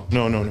bass. No.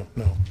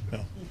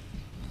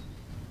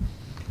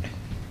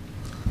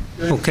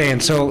 Okay,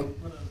 and so,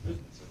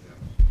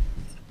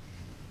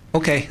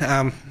 okay,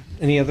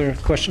 any other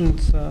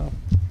questions?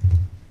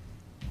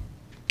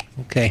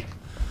 Okay.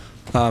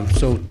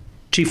 So,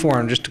 Chief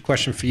Warren, just a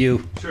question for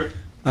you. Sure.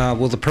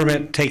 Will the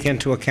permit take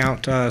into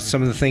account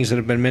some of the things that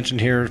have been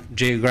mentioned here,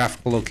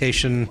 geographical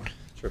location,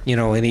 you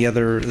know, any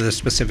other the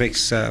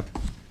specifics?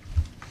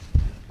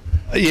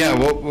 Yeah,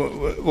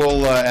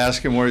 we'll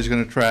ask him where he's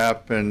going to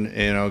trap and,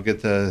 you know,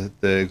 get the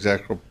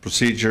exact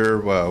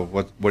procedure,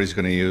 what he's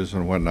going to use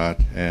and whatnot,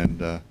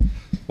 and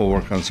we'll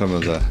work on some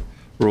of the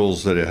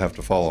rules that he'll have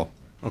to follow.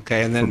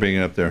 Okay, and for then being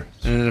up there.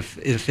 And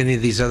if any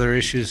of these other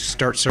issues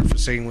start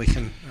surfacing, we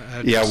can.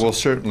 Yeah, we'll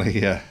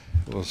certainly The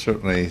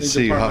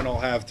see department how. will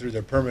have, through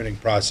their permitting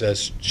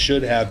process,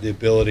 should have the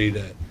ability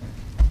to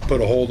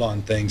put a hold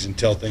on things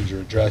until things are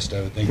addressed,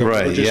 I would think.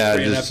 Right, We're yeah,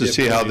 freeing up just to the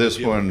see how ability to this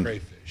deal with one,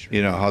 crayfish, right?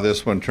 you know, how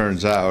this one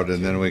turns out,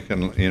 and then we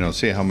can, you know,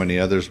 see how many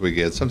others we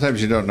get.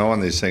 Sometimes you don't know on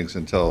these things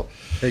until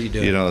you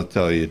do.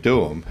 until you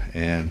do them,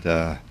 and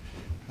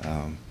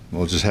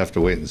we'll just have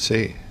to wait and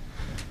see.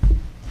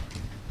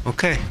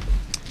 Okay.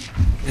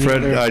 Any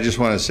Fred, other- I just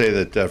want to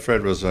say that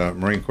Fred was a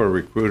Marine Corps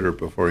recruiter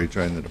before he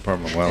joined the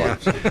Department of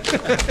Wildlife.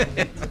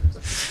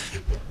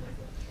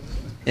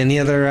 Any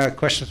other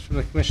questions from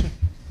the commission?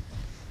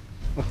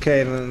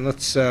 Okay, then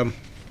let's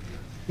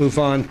move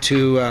on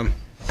to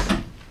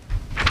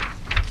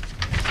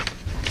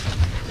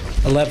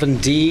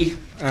 11D,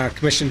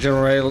 Commission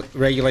General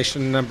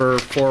Regulation Number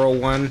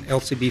 401,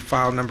 LCB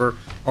File Number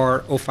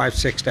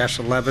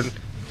R056-11,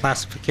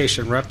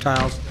 Classification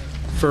Reptiles,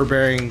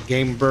 Fur-bearing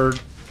Game Bird,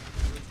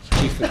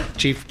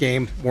 Chief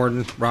Game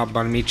Warden Rob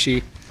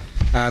Bonamici.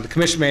 The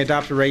Commission may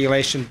adopt a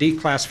regulation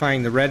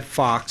declassifying the red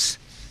fox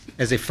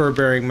as a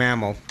fur-bearing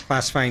mammal,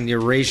 classifying the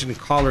Eurasian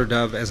collar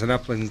dove as an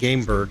upland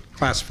game bird,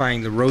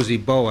 classifying the rosy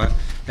boa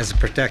as a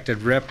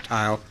protected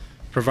reptile,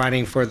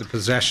 providing for the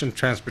possession,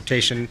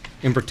 transportation,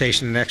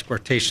 importation, and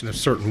exportation of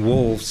certain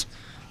wolves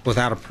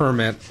without a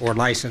permit or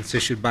license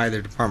issued by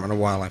the Department of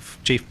Wildlife.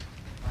 Chief.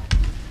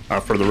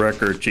 For the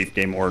record, Chief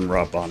Game Warden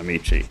Rob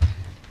Bonamici.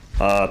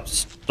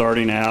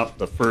 Starting out,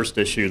 the first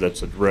issue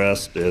that's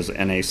addressed is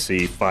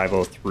NAC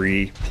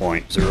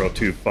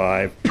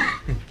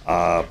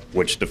 503.025,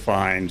 which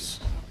defines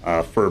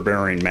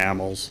fur-bearing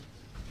mammals,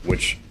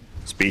 which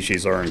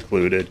species are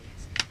included,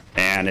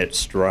 and it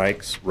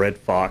strikes red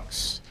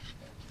fox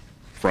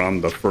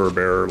from the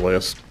fur-bearer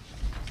list.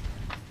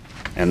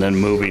 And then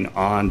moving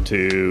on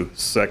to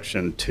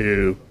Section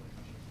 2,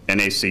 NAC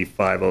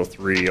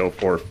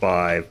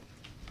 503.045,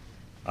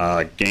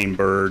 game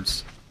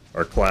birds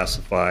are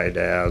classified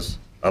as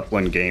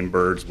upland game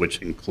birds,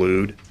 which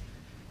include,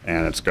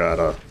 and it's got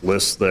a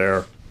list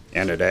there,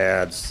 and it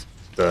adds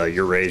the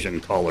Eurasian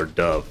collared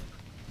dove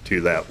to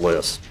that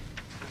list.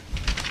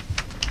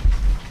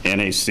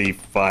 NAC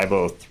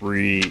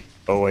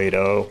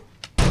 503.080,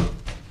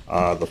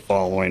 the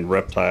following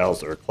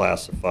reptiles are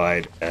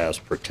classified as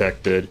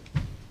protected,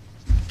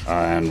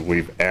 and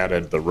we've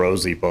added the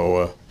rosy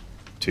boa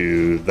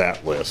to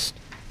that list,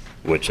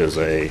 which is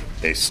a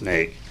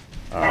snake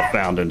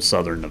found in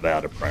southern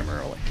Nevada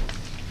primarily.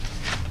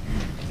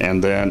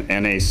 And then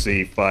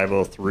NAC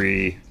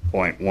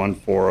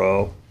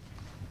 503.140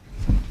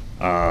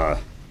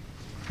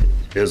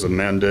 is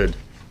amended.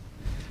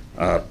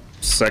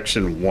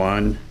 Section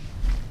 1,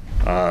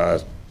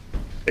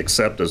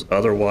 except as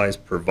otherwise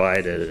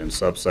provided in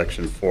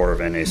subsection 4 of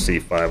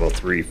NAC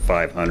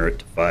 503.500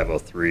 to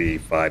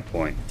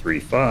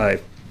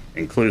 503.5.35,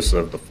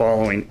 inclusive, the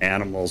following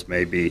animals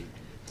may be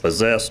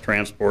possessed,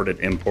 transported,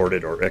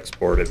 imported, or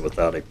exported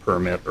without a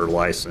permit or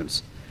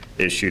license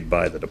issued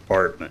by the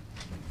department.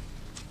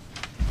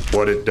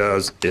 What it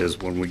does is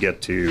when we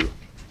get to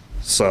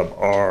sub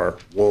R,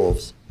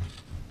 wolves,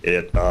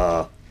 it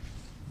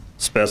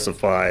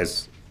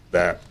specifies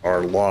that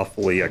are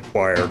lawfully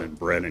acquired and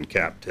bred in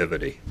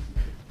captivity.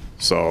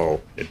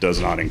 So it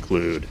does not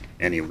include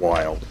any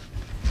wild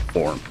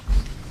form.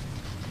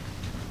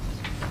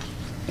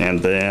 And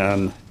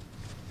then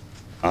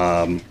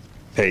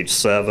page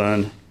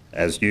 7,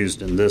 as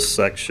used in this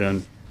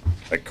section,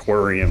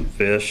 aquarium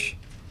fish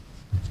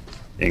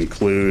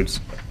includes,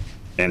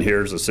 and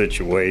here's a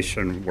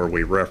situation where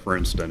we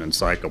referenced an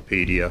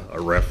encyclopedia, a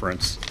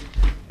reference,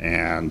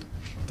 and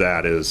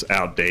that is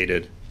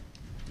outdated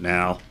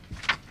now.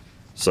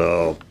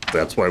 So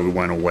that's why we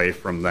went away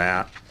from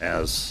that,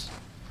 as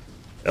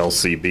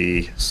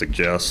LCB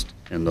suggests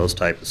in those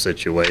type of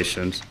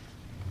situations.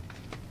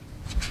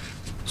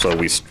 So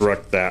we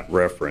struck that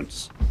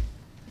reference.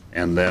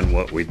 And then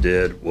what we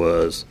did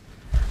was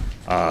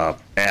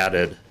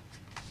added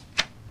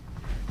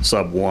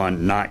sub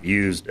 1, not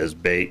used as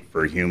bait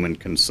for human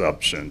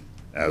consumption,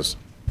 as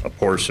a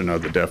portion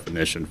of the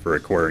definition for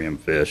aquarium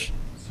fish.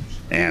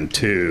 And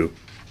 2,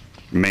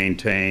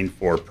 maintained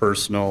for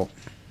personal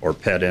or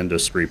pet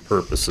industry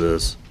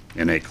purposes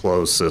in a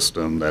closed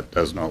system that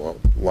does not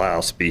allow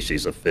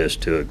species of fish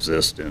to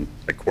exist in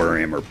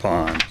aquarium or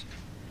ponds,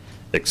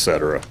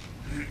 etc.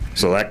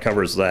 So that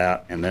covers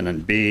that. And then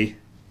in B,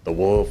 the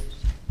wolf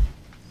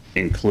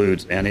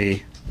includes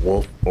any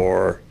wolf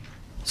or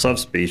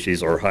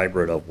subspecies or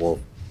hybrid of wolf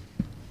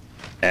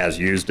as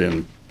used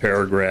in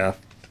paragraph.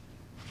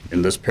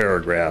 In this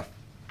paragraph,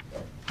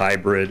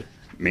 hybrid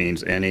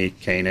means any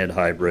canid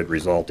hybrid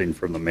resulting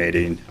from the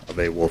mating of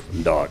a wolf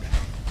and dog.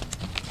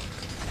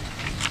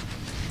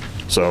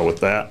 So with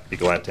that, be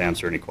glad to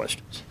answer any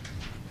questions.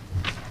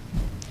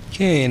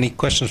 Okay, any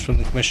questions from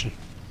the commission?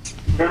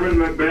 Chairman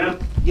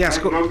Macbeth? Yes,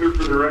 go. Smoker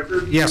for the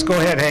record. Yes, go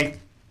ahead, Hank.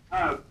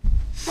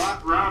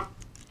 Rob,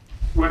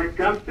 when it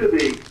comes to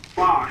the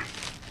fox,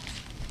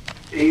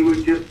 he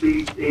would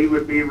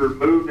be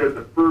removed as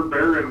a fur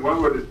bearer, and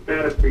what would his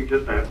status be?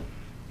 Just a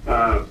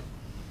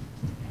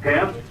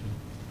pest?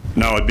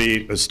 No,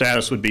 his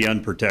status would be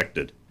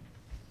unprotected.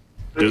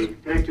 So you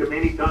can take him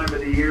any time of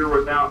the year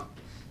without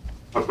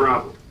a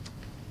problem?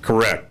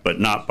 Correct, but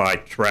not by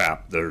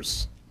trap.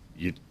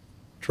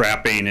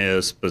 Trapping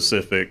is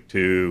specific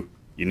to,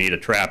 you need a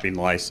trapping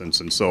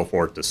license and so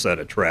forth to set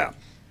a trap.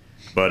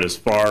 But as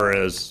far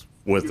as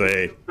with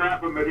you can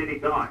trap him at any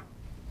time?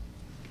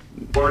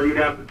 Or you'd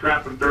have to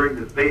trap them during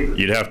the season?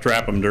 You'd have to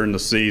trap them during the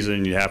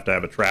season. You have to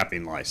have a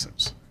trapping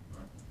license.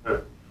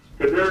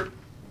 Because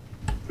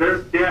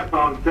there's death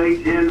on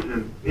sage hens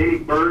and any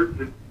birds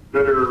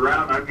that are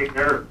around. I mean,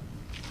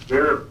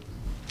 they're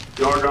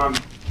doggone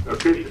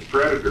efficient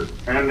predators,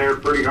 and they're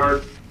pretty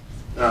hard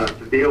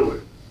to deal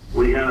with.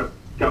 We had a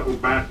couple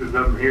batches of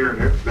them here,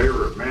 and they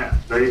were a mess.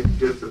 They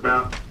just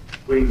about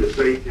cleaned the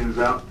sage hens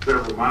out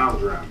several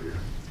miles around here.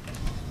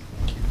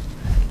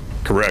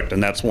 Correct,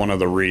 and that's one of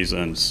the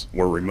reasons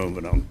we're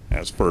removing them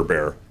as fur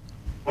bearer.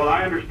 Well,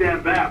 I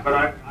understand that,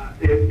 but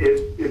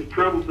it's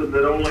troublesome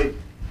that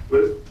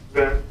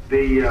that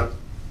the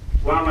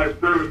wildlife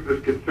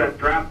services could set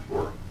traps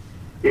for them.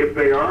 If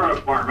they are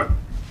a varmint,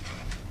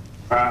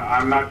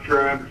 I'm not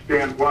sure I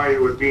understand why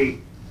it would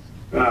be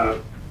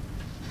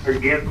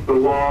against the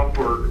law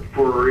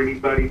for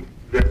anybody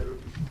that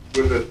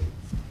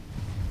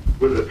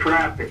with a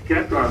trap to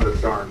catch on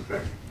this darn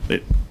thing.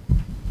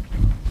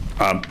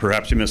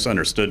 Perhaps you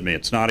misunderstood me.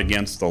 It's not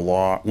against the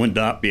law, would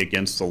not be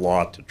against the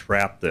law to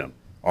trap them.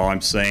 All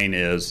I'm saying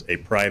is a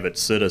private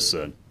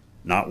citizen,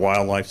 not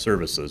wildlife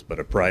services, but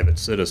a private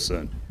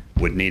citizen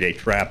would need a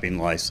trapping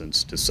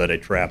license to set a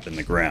trap in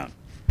the ground.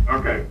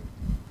 Okay.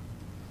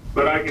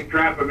 But I can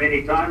trap them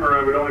any time, or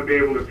I would only be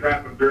able to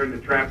trap them during the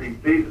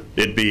trapping season?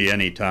 It'd be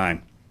any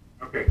time.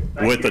 Okay.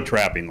 With a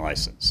trapping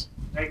license.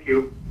 Thank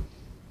you.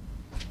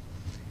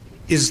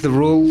 Is the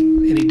rule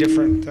any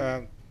different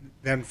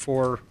than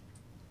for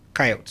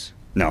coyotes?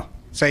 No.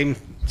 Same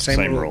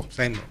rule.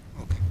 Same rule.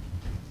 Okay.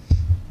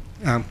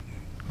 Go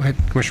ahead,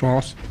 Commissioner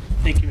Wallace.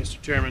 Thank you,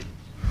 Mr. Chairman.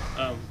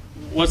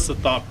 What's the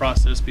thought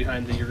process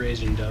behind the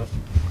Eurasian dove?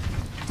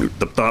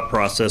 The thought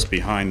process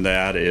behind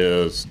that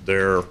is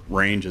their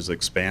range is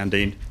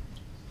expanding.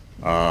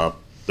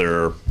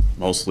 They're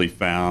mostly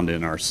found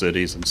in our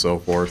cities and so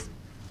forth,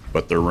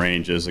 but their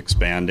range is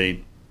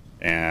expanding,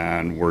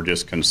 and we're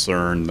just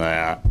concerned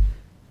that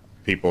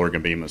people are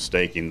going to be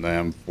mistaking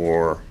them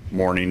for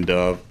mourning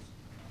dove,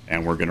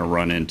 and we're going to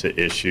run into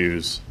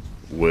issues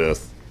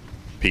with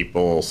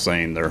people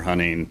saying they're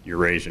hunting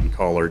Eurasian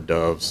colored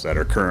doves that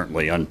are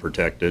currently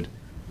unprotected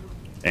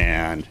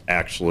and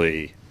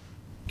actually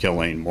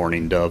killing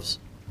mourning doves.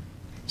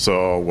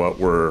 So what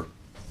we're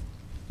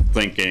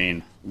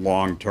thinking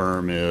long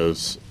term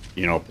is,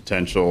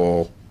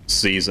 potential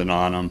season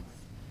on them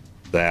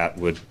that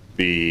would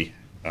be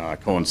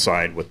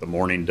coincide with the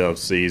mourning dove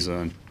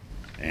season,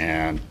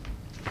 and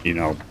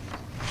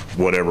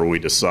whatever we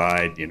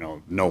decide,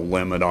 no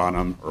limit on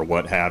them or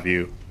what have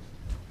you,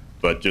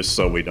 but just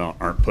so we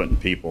aren't putting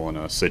people in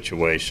a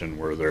situation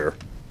where they're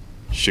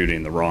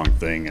shooting the wrong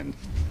thing and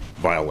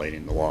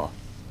violating the law.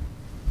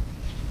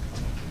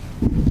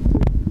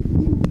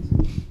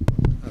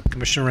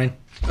 Commissioner Rain.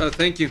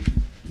 Thank you.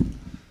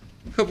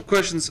 A couple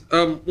questions.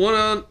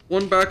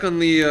 One back on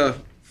the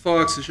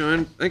fox issue.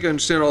 I think I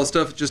understand all the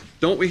stuff. It's just,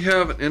 don't we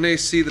have an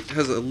NAC that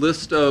has a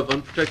list of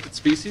unprotected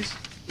species?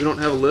 We don't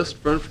have a list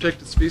for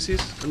unprotected species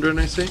under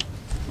NAC?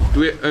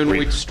 When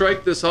we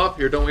strike this off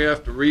here, don't we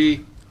have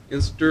to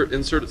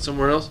insert it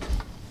somewhere else?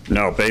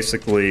 No,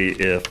 basically,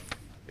 if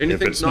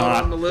it's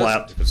not on the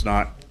list? if it's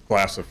not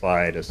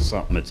classified as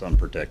something that's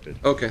unprotected.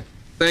 Okay,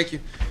 thank you.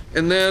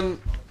 And then,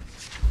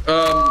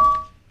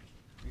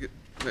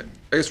 I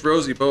guess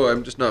rosy boa,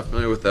 I'm just not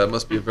familiar with that. It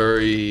must be a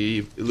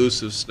very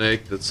elusive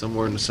snake that's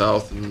somewhere in the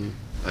south, and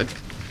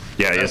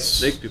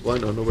snake people I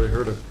know nobody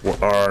heard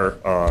of.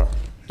 Our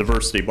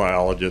diversity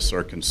biologists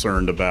are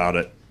concerned about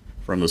it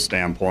from the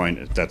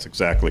standpoint that's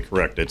exactly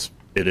correct. It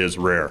is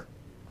rare,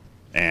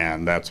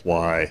 and that's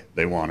why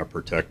they want to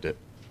protect it.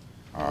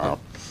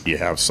 You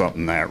have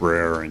something that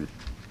rare, and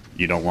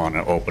you don't want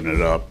to open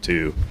it up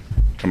to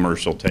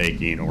commercial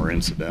taking or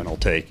incidental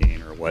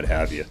taking or what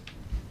have you.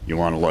 You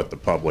want to let the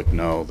public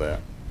know that,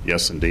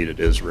 yes, indeed, it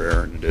is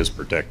rare and it is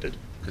protected.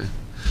 Okay.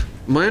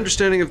 My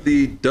understanding of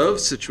the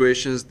dove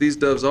situation is these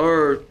doves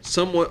are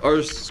somewhat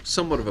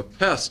of a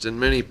pest in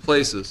many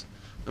places.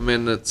 I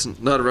mean, it's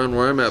not around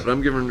where I'm at, but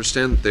I'm given to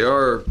understand that they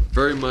are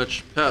very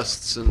much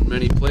pests in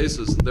many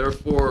places, and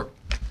therefore,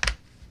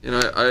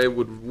 I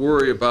would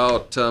worry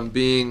about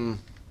being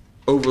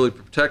overly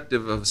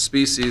protective of a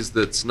species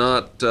that's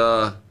not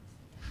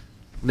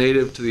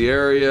native to the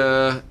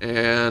area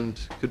and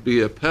could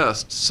be a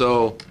pest.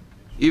 So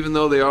even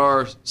though they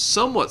are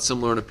somewhat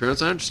similar in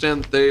appearance, I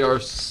understand that they are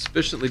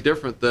sufficiently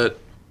different that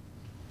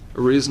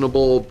a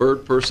reasonable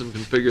bird person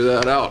can figure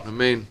that out. I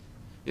mean,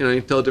 you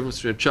can tell the difference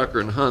between a chucker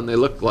and a hun. They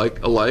look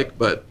alike,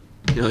 but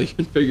you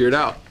can figure it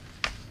out.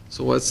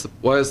 So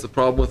why is the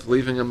problem with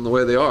leaving them the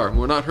way they are? And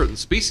we're not hurting the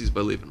species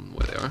by leaving them the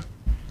way they are.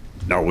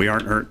 No, we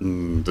aren't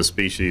hurting the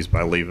species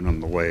by leaving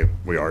them the way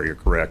we are. You're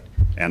correct.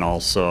 And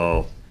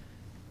also,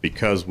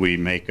 because we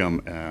make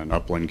them an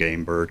upland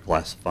game bird,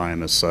 classify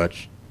them as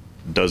such,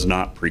 does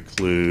not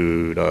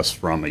preclude us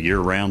from a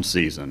year-round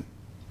season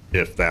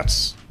if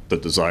that's the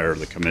desire of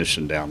the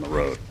commission down the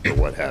road or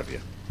what have you.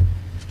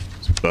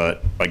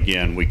 But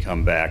again, we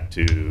come back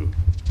to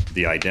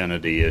the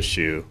identity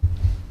issue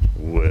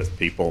with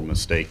people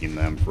mistaking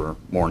them for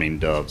mourning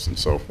doves and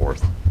so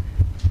forth.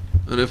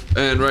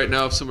 And right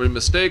now, if somebody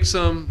mistakes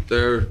them,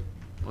 you're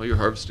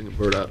harvesting a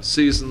bird out of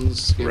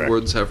seasons. Game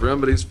wardens have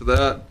remedies for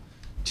that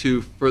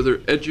to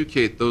further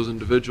educate those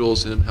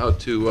individuals in how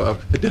to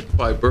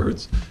identify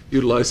birds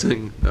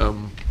utilizing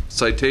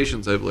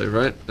citations, I believe,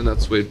 right? And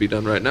that's the way it'd be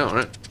done right now,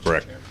 right?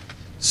 Correct.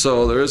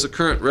 So there is a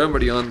current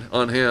remedy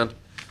on hand.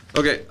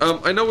 Okay,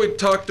 I know we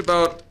talked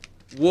about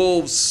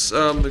wolves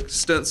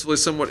extensively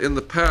somewhat in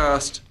the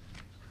past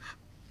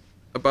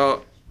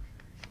about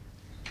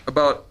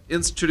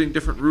instituting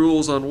different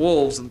rules on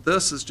wolves, and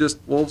this is just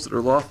wolves that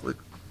are lawfully.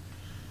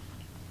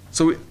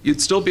 So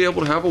you'd still be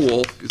able to have a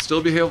wolf, you'd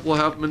still be able to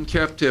have them in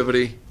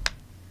captivity.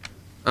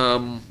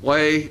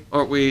 Why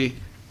aren't we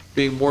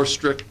being more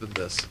strict than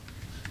this?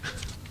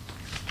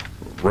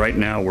 Right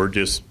now, we're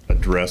just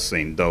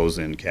addressing those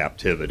in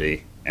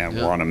captivity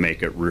and want to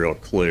make it real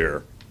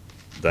clear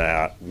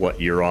that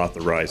what you're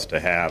authorized to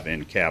have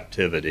in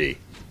captivity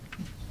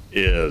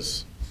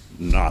is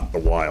not the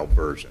wild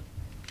version.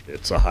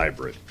 It's a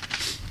hybrid.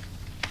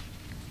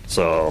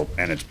 So,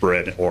 and it's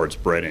bred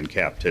in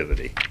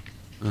captivity.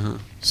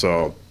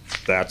 So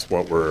that's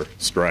what we're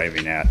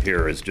striving at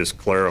here, is just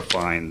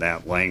clarifying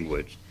that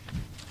language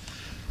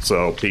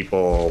so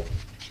people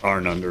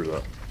aren't under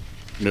the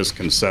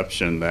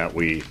misconception that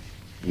we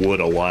would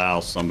allow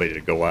somebody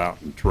to go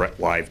out and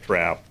live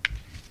trap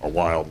a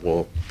wild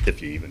wolf,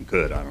 if you even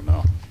could, I don't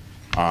know,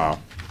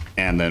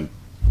 and then,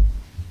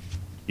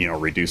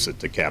 reduce it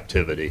to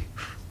captivity.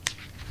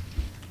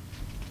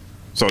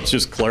 So it's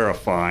just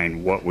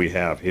clarifying what we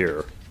have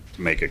here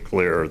to make it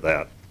clear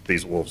that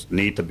these wolves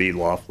need to be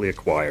lawfully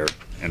acquired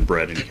and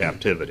bred in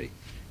captivity.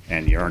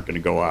 And you aren't going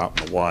to go out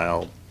in the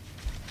wild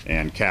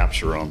and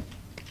capture them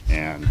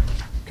and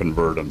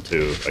convert them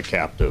to a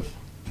captive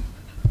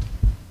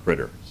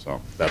critter.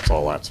 So that's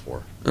all that's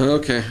for.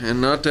 Okay,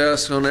 and not to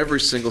ask on every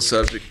single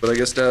subject, but I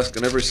guess to ask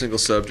on every single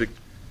subject.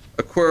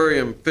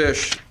 Aquarium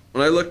fish.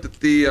 When I looked at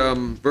the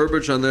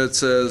verbiage on there, it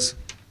says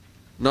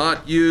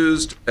not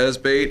used as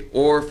bait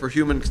or for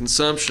human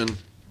consumption.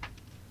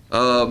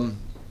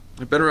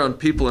 I've been around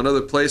people in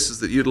other places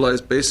that utilize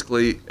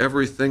basically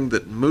everything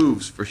that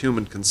moves for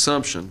human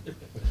consumption.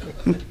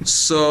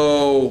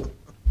 So,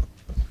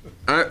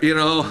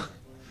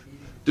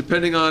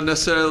 depending on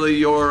necessarily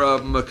your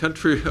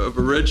country of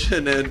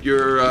origin and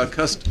your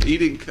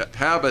eating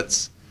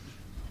habits,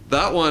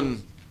 that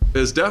one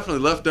is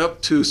definitely left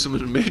up to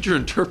some major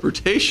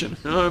interpretation.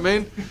 You know what I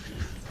mean?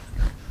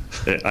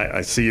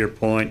 I see your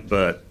point,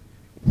 but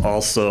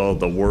also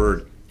the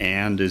word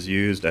 "and" is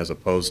used as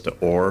opposed to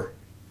 "or."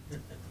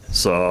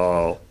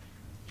 So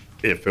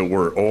if it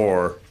were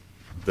 "or,"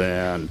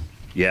 then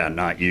yeah,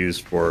 not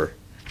used for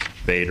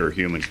bait or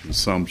human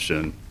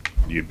consumption,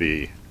 you'd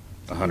be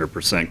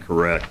 100%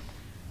 correct.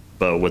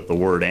 But with the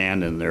word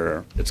 "and" in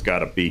there, it's got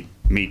to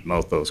meet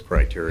both those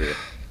criteria.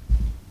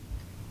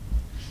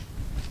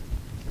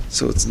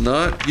 So it's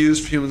not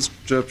used for human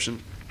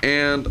consumption,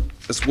 and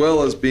as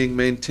well as being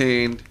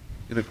maintained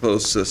in a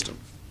closed system.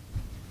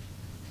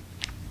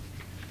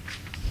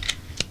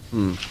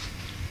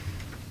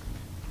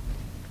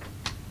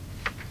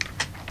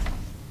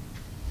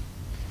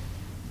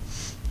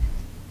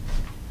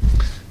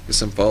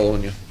 Guess I'm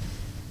following you.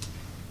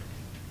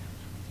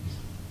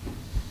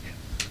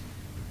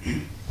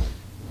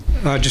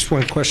 Just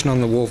one question on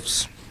the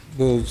wolves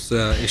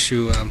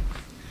issue.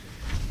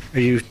 Are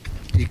you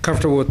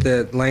comfortable with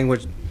the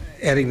language,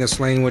 adding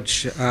this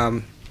language?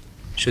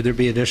 Should there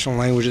be additional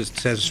language that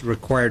says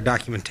required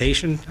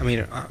documentation? I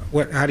mean,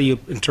 how do you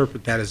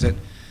interpret that? Is it,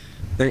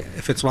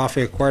 if it's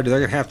lawfully acquired,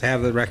 they're going to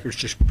have the records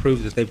just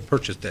prove that they've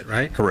purchased it,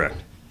 right? Correct.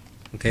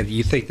 Okay, do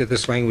you think that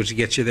this language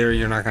gets you there?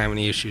 You're not going to have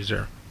any issues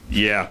there?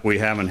 Yeah, we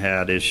haven't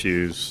had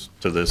issues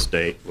to this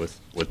date with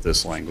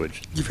this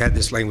language. You've had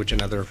this language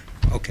in other,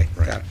 okay,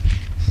 Right. got it.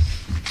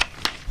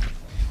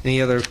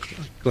 Any other,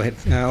 go ahead.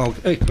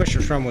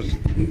 Commissioner Shrum was,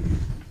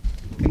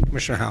 okay,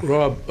 Commissioner Howe.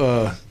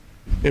 Rob,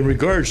 in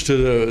regards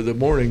to the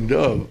mourning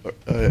dove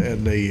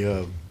and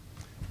the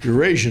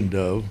Eurasian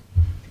dove,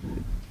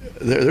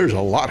 there's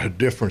a lot of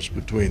difference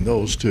between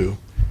those two.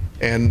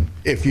 And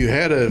if you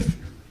had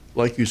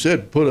like you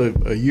said, put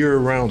a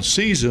year-round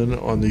season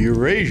on the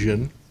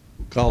Eurasian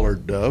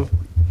collared dove,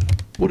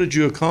 what did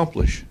you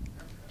accomplish?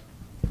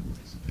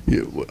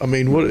 I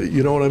mean,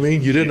 you know what I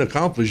mean? You didn't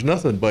accomplish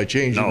nothing by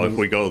changing. No, if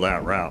we go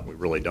that route, we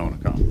really don't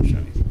accomplish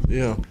anything.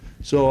 Yeah.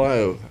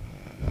 So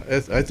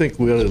I think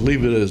we ought to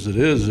leave it as it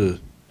is.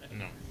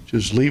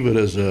 Just leave it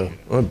as a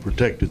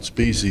unprotected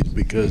species,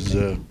 because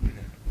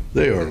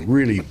they are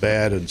really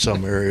bad in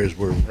some areas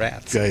where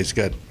guys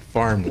got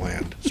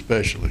farmland,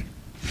 especially.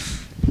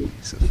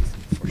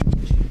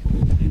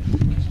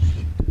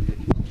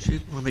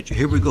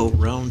 Here we go,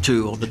 round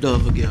two on the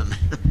dove again.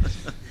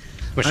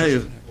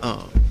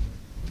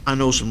 I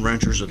know some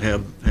ranchers that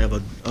have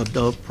a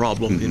dove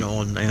problem, you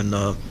know, and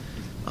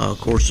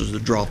of course there's the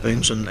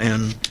droppings,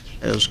 and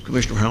as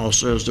Commissioner Howell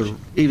says, they're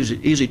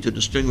easy to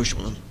distinguish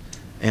them.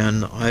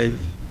 And I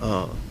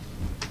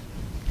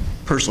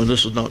personally,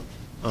 this is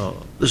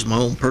my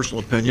own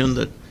personal opinion,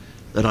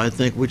 that I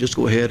think we just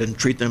go ahead and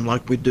treat them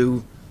like we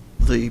do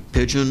the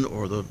pigeon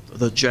or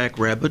the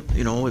jackrabbit.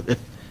 You know, if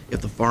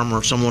the farmer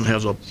or someone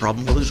has a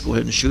problem with it, just go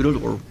ahead and shoot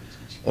it,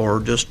 or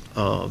just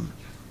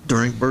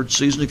during bird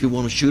season, if you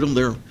want to shoot them,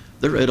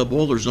 they're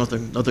edible. There's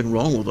nothing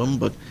wrong with them.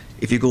 But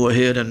if you go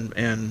ahead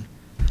and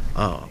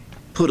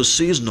put a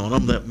season on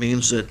them, that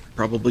means that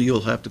probably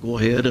you'll have to go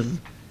ahead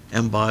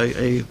and buy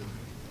a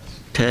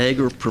tag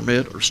or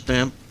permit or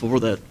stamp for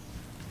that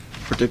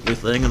particular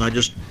thing. And I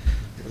just,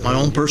 my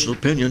own personal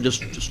opinion,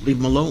 just leave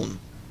them alone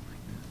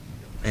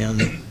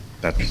and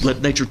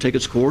let nature take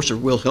its course, or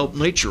we'll help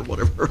nature,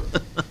 whatever.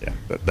 Yeah,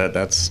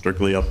 that's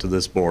strictly up to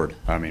this board.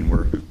 I mean,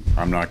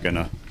 I'm not going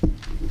to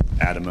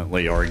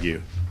adamantly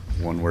argue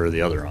one way or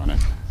the other on it.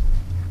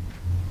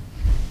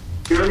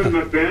 Chairman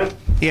Macbeth?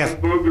 Yes.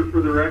 Vogler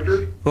for the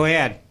record. Go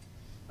ahead.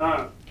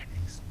 I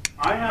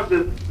have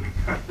this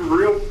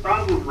real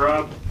problem,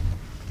 Rob.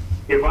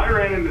 If I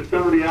ran into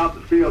somebody out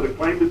in the field that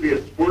claimed to be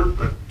a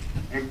sportsman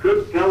and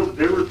couldn't tell the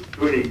difference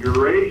between a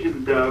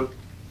Eurasian dove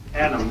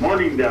and a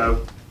mourning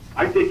dove,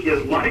 I think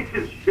his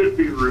license should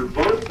be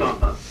revoked on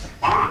the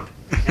spot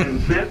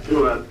and sent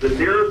to the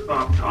nearest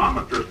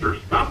optometrist or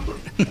something.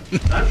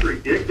 That's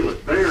ridiculous.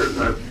 There's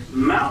a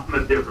mountain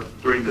of difference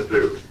between the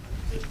two.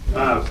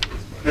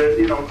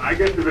 You know, I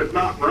guess if it's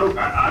not broke,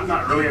 I'm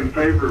not really in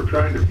favor of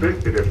trying to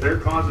fix it. If they're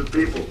causing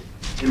people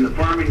in the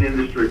farming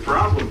industry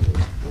problems,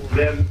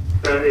 then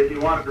if you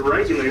wanted to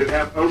regulate it,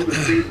 have open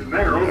season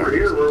there. Over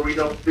here, where we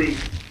don't see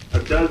a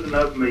dozen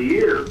of them a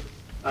year,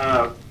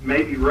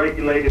 maybe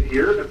regulate it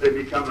here if they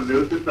become a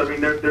nuisance. I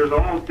mean, there's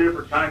all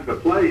different kinds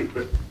of plays,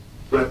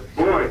 but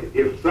boy,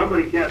 if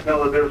somebody can't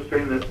tell the difference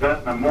between this vet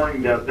and a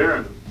mourning dove,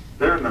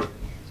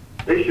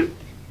 they should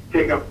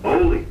take up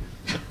bowling.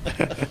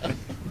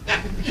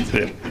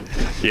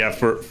 Yeah,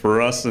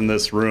 for us in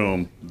this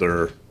room,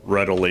 they're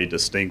readily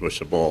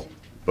distinguishable.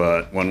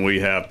 But when we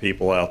have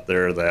people out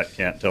there that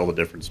can't tell the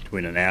difference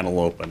between an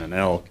antelope and an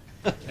elk,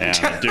 and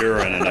a deer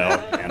and an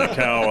elk, and a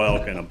cow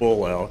elk and a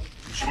bull elk,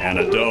 and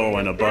a doe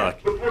and a buck.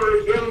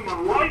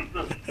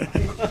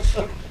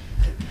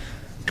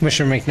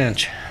 Commissioner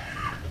McNinch.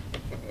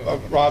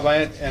 Rob,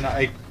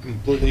 I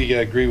completely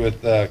agree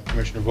with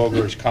Commissioner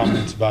Vogler's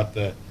comments about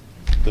the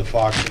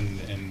fox and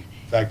the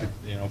fact that,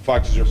 you know,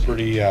 foxes are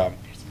they're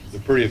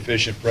pretty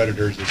efficient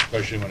predators,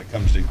 especially when it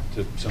comes to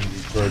some of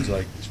these birds,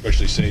 like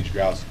especially sage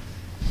grouse.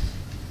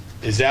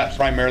 Is that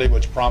primarily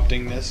what's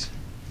prompting this?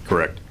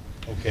 Correct.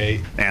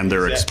 Okay. And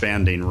they're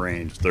expanding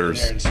range. They're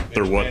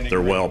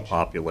expanding well range.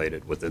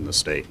 populated within the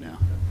state now.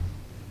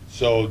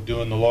 So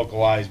doing the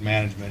localized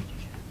management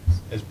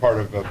as part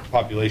of a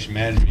population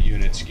management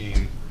unit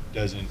scheme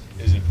isn't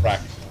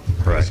practical.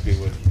 Correct.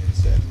 Basically what you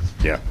said.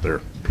 Yeah,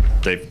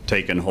 they've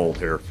taken hold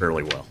here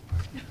fairly well.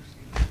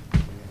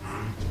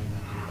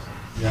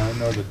 Yeah, I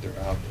know that they're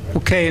out there.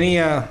 Okay, we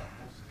haven't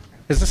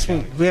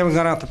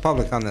gone out to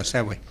public on this,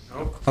 have we?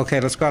 Okay,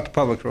 let's go out to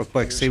public real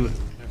quick, see what,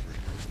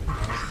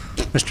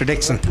 Mr.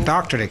 Dixon,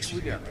 Dr.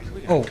 Dixon.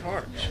 Oh,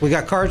 we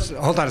got cards?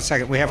 Hold on a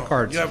second, we have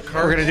cards. You have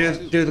cards? We're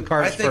gonna do the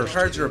cards I think first.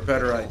 cards are a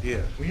better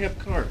idea. We have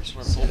cards.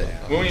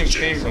 William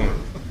Chamberlain.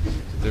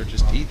 They're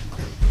just eating.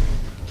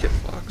 Kit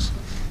Fox.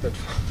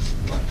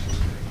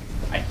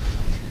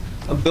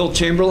 I'm Bill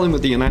Chamberlain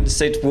with the United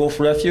States Wolf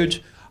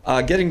Refuge.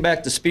 Getting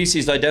back to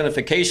species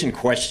identification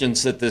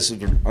questions that this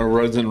has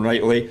arisen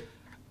lately,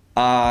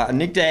 I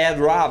need to add,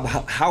 Rob,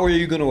 how are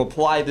you going to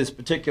apply this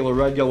particular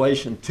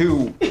regulation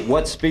to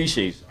what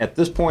species? At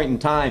this point in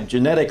time,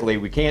 genetically,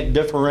 we can't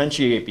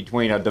differentiate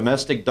between a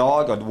domestic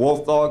dog, a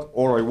wolf dog,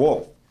 or a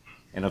wolf.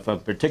 And if a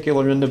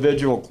particular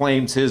individual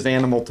claims his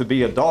animal to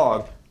be a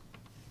dog,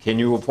 can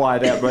you apply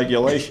that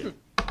regulation?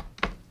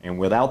 And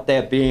without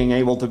that being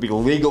able to be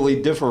legally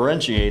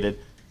differentiated,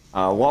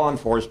 law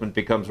enforcement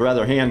becomes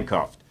rather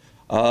handcuffed.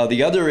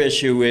 The other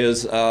issue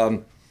is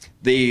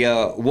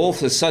the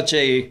wolf is such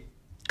a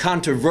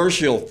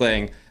controversial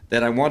thing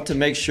that I want to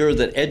make sure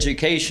that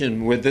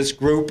education with this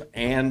group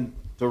and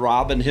to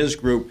Rob and his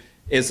group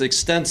is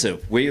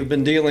extensive. We have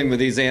been dealing with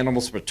these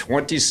animals for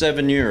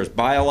 27 years,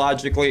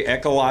 biologically,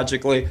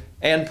 ecologically,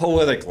 and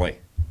politically.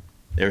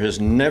 There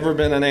has never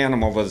been an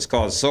animal that has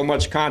caused so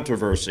much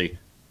controversy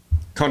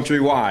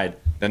countrywide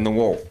than the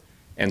wolf.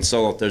 And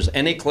so if there's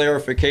any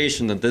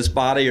clarification that this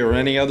body or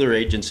any other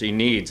agency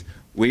needs,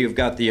 we have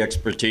got the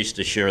expertise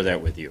to share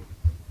that with you.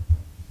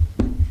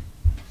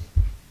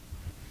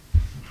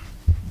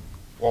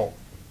 Whoa.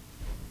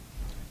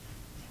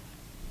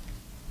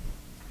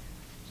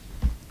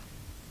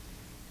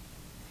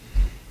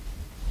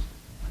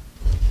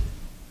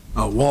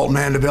 Walt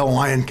Mandeville,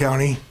 Lyon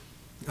County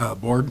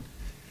Board.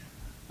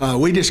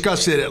 We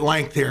discussed it at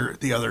length here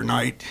the other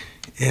night,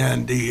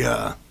 and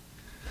the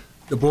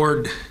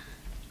board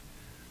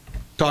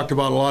talked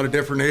about a lot of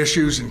different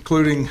issues,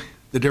 including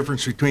the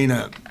difference between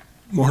a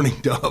mourning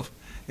dove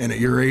and a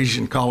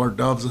Eurasian collared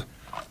dove.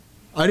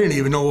 I didn't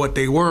even know what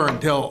they were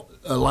until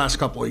the last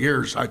couple of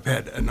years. I've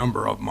had a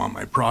number of them on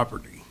my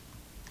property,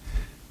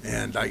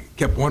 and I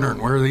kept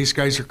wondering where these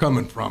guys are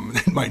coming from.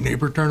 Did my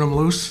neighbor turn them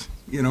loose,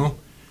 you know?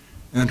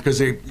 And because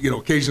they, you know,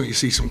 occasionally you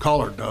see some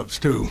collared doves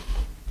too,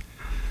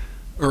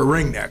 or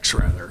ringnecks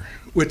rather.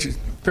 which is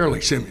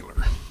fairly similar.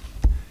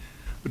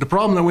 But the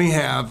problem that we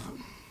have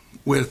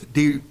with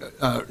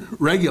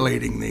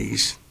regulating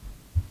these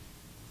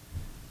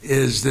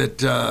is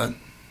that,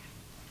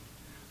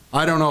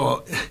 I don't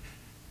know,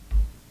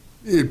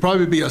 it'd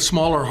probably be a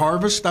smaller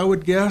harvest, I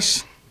would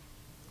guess,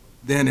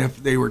 than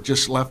if they were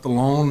just left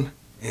alone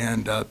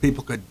and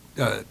people could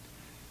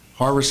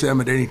harvest them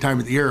at any time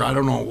of the year. I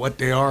don't know what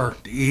they are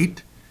to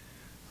eat.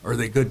 Are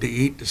they good to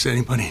eat? Does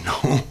anybody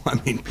know? I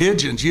mean,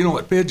 pigeons, you know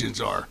what pigeons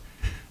are.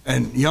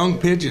 And young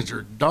pigeons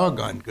are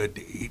doggone good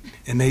to eat.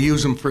 And they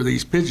use them for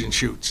these pigeon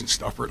shoots and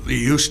stuff, or they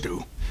used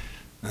to,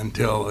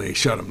 until they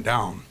shut them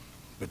down.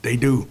 But they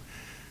do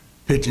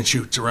pigeon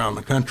shoots around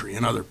the country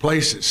and other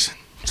places.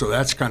 So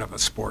that's kind of a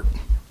sport.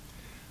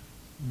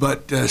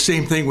 But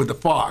same thing with the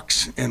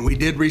fox. And we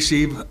did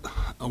receive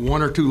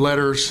 1 or 2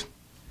 letters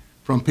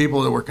from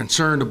people that were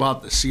concerned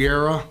about the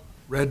Sierra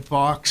red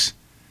fox,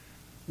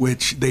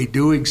 which they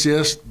do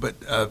exist, but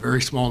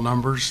very small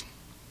numbers.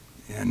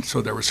 And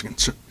so there was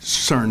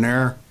concern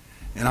there.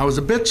 And I was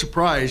a bit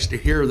surprised to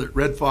hear that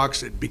red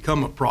fox had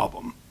become a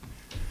problem.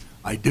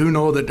 I do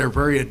know that they're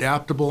very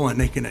adaptable and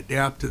they can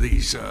adapt to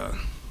these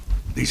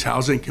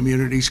housing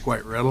communities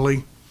quite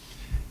readily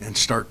and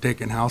start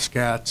taking house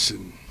cats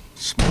and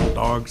small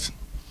dogs.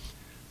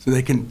 So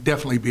they can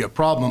definitely be a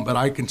problem, but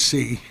I can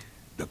see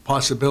the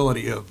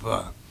possibility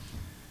of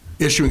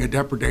issuing a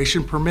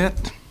depredation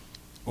permit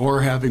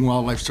or having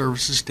Wildlife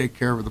Services take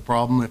care of the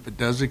problem if it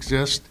does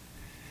exist.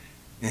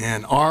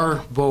 And our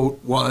vote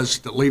was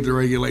to leave the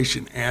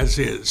regulation as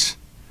is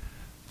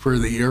for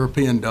the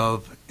European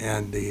dove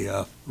and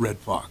the red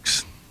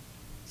fox.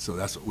 So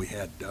that's what we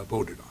had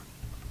voted on.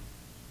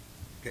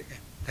 Okay,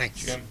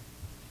 thanks. Jim?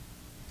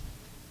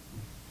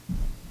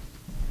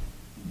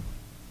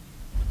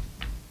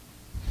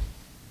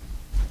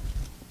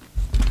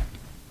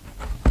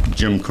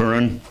 Jim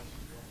Curran,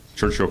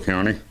 Churchill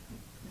County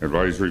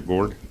Advisory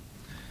Board.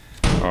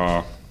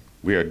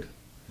 We had,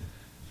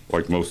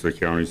 like most of the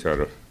counties, had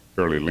a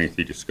fairly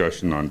lengthy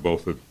discussion on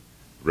both the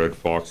red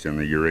fox and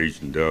the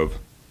Eurasian dove.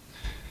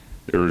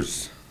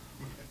 There's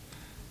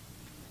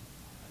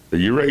the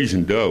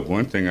Eurasian dove.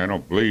 One thing I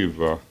don't believe,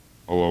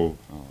 although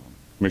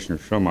Commissioner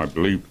Shum, I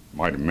believe,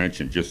 might have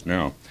mentioned just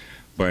now,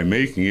 by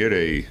making it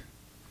a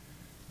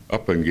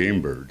upland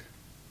game bird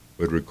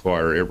would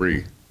require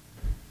every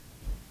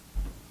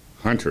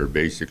hunter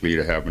basically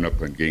to have an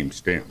upland game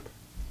stamp.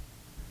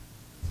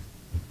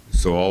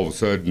 So all of a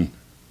sudden,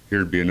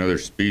 here'd be another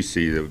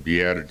species that would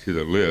be added to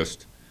the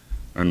list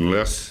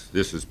unless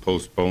this is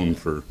postponed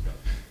for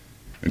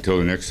until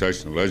the next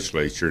session of the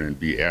legislature and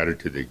be added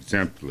to the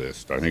exempt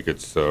list. I think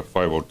it's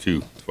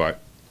 502,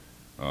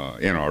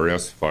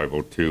 NRS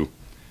 502,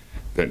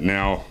 that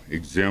now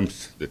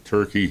exempts the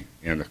turkey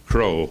and the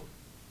crow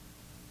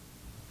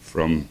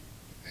from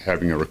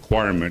having a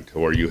requirement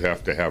where you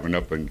have to have an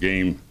upland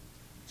game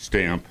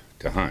stamp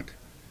to hunt.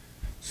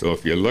 So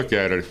if you look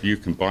at it, if you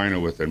combine it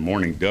with a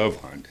morning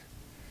dove hunt,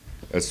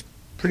 that's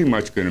pretty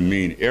much going to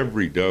mean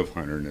every dove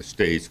hunter in the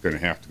state's going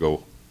to have to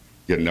go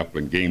get an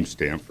upland game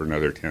stamp for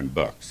another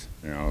 $10.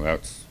 Now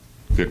that's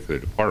good for the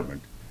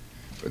department,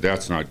 but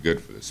that's not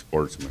good for the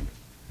sportsman.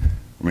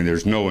 I mean,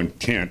 there's no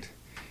intent.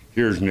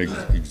 Here's an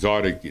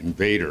exotic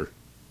invader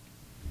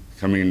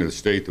coming into the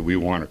state that we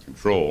want to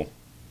control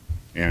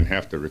and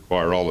have to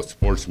require all the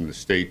sportsmen in the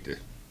state to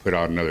put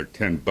out another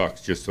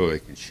 $10 just so they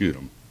can shoot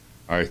them.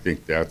 I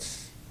think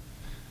that's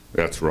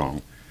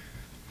wrong.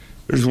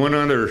 There's one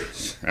other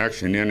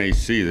action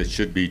NAC that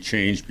should be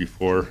changed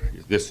before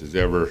this is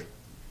ever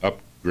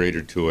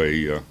upgraded to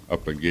a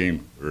upland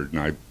game bird,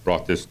 and I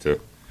brought this to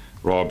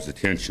Rob's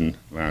attention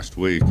last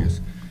week, is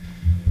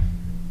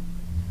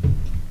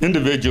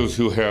individuals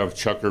who have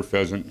chukar,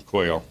 pheasant, and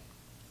quail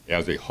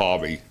as a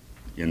hobby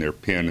in their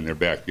pen in their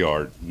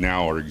backyard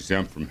now are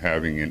exempt from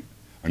having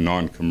a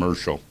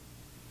non-commercial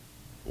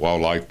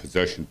wildlife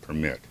possession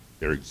permit.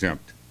 They're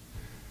exempt.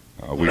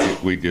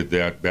 We did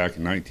that back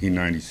in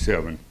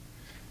 1997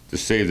 to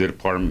save the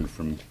department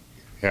from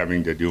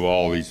having to do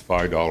all these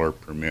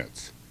 $5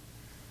 permits.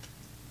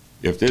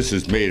 If this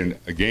is made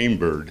a game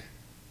bird,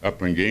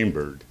 upland game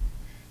bird,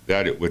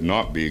 that it would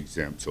not be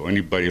exempt. So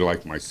anybody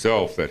like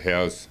myself that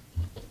has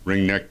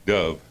ring-necked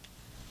dove,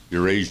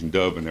 Eurasian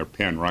dove in their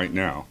pen right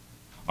now,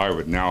 I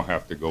would now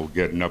have to go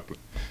get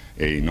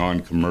a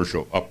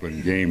non-commercial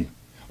upland game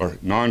or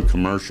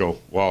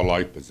non-commercial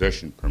wildlife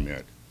possession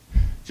permit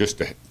just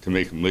to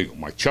make them legal.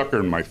 My chukar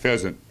and my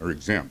pheasant are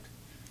exempt,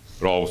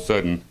 but all of a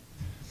sudden,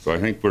 so I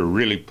think we're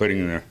really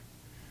putting the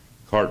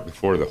cart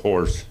before the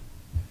horse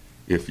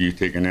if you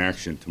take an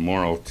action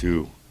tomorrow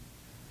to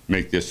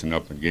make this an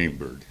upland game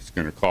bird. It's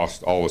going to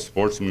cost all the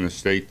sportsmen in the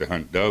state to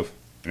hunt dove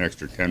an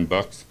extra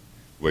 $10,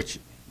 which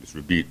is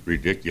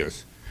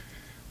ridiculous.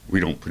 We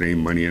don't put any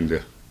money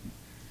into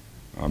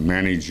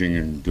managing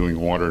and doing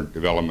water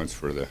developments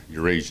for the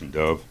Eurasian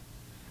dove.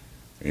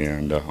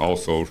 And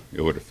also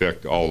it would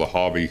affect all the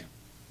hobby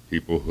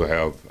people who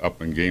have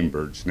upland game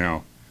birds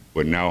now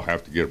would now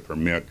have to get a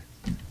permit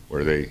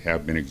where they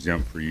have been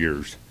exempt for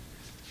years.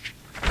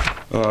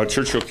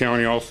 Churchill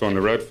County also on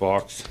the red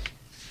fox.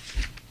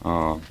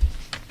 For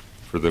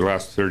the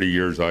last 30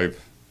 years, I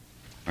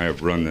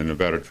have run the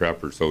Nevada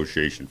Trapper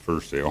Association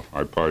fur sale.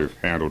 I probably have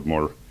handled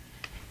more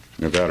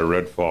Nevada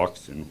red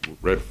fox and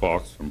red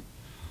fox from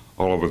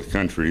all over the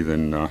country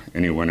than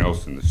anyone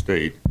else in the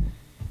state.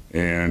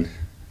 And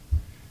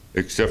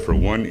except for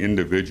one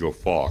individual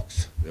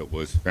fox that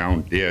was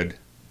found dead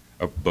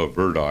up above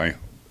Verdi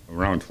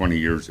around 20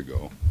 years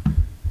ago,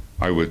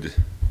 I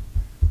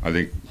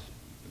think,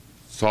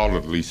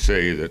 solidly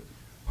say that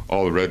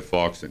all the red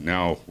fox that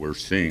now we're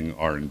seeing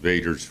are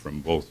invaders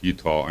from both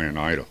Utah and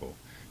Idaho.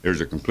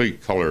 There's a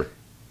complete color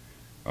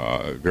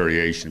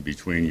variation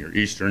between your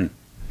eastern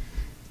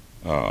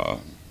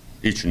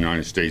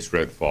United States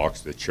red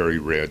fox, the cherry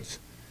reds,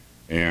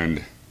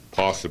 and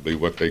possibly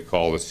what they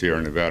call the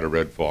Sierra Nevada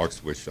red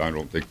fox, which I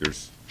don't think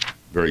there's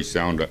very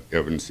sound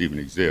evidence even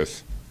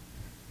exists,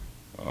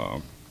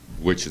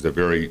 which is a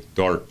very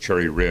dark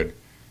cherry red.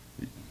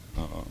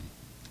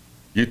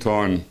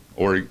 Utah and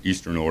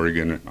eastern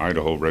Oregon and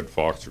Idaho red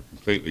fox are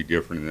completely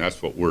different, and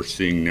that's what we're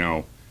seeing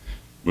now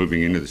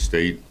moving into the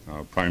state,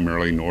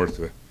 primarily north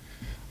of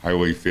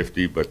Highway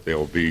 50, but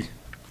they'll be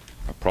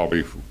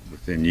probably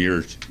within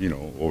years, you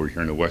know, over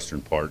here in the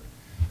western part.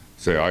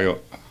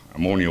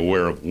 I'm only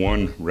aware of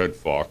one red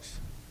fox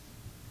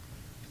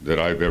that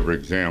I've ever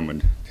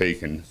examined,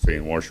 taken, say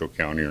in Washoe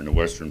County or in the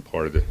western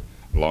part of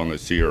along the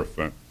Sierra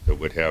front, that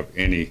would have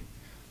any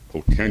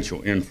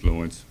potential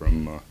influence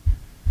from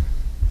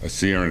a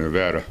Sierra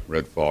Nevada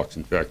red fox.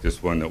 In fact,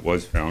 this one that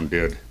was found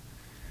dead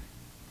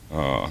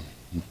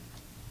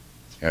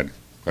had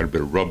quite a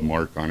bit of rub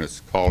mark on its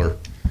collar,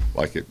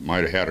 like it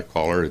might have had a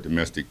collar, a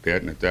domestic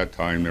pet, and at that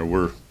time there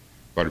were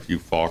quite a few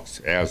fox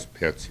as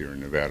pets here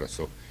in Nevada,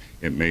 so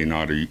it may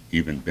not have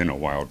even been a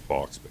wild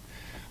fox. But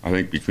I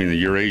think between the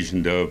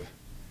Eurasian dove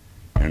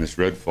and this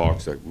red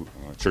fox,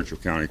 Churchill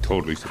County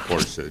totally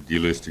supports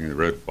delisting the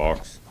red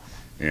fox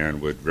and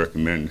would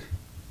recommend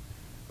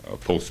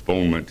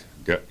postponement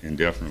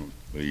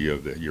indefinitely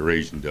of the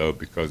Eurasian dove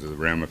because of the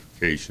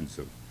ramifications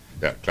of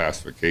that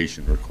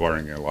classification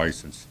requiring a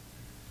license,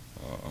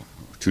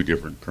 2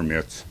 different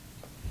permits.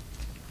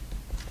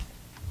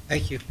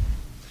 Thank you.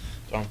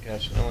 Tom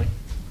Casanelli,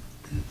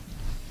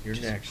 you're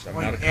next. I'm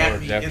out of At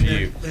cards me, after and then-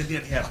 you. They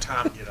did have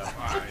Tom get up.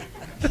 All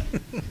right.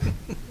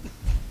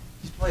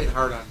 He's playing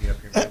hard on me up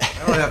here, man.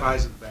 I don't have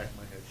eyes in the back of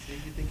my head. Do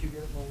you think you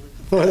get it molded?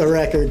 For the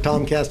record,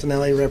 Tom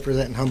Castanelli,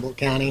 representing Humboldt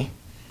County.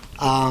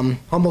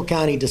 Humboldt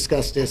County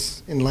discussed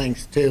this in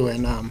length too,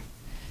 and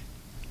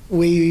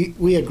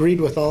we agreed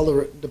with all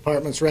the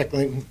department's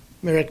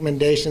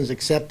recommendations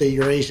except the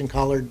Eurasian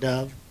collared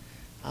dove.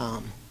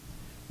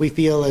 We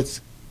feel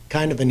it's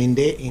kind of an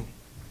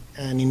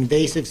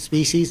invasive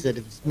species that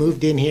has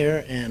moved in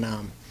here,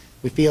 and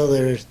we feel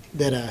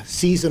that a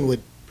season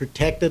would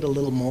protect it a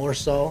little more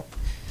so,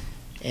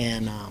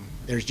 and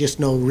there's just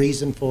no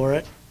reason for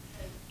it.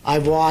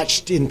 I've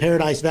watched in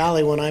Paradise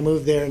Valley when I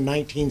moved there in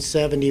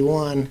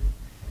 1971,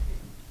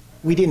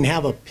 we didn't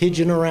have a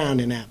pigeon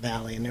around in that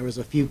valley, and there was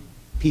a few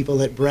people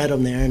that bred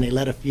them there, and they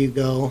let a few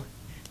go.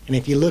 And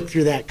if you look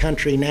through that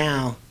country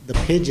now, the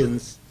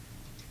pigeons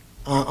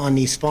on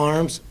these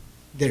farms,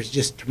 there's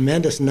just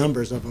tremendous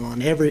numbers of them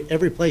on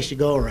every place you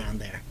go around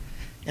there.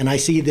 And I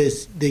see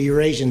the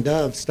Eurasian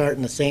dove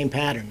starting the same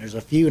pattern. There's a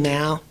few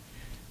now,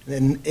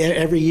 and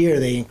every year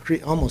they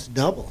almost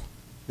double.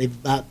 They've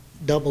about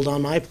doubled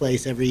on my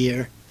place every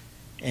year,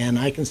 and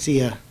I can see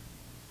a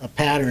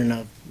pattern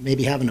of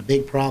maybe having a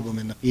big problem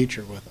in the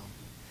future with them.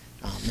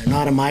 They're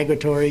not a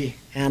migratory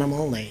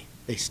animal.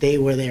 They stay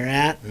where they're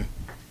at, and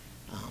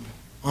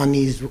on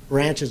these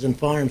ranches and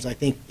farms, I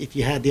think if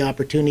you had the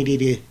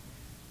opportunity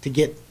to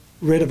get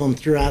rid of them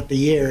throughout the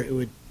year, it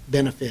would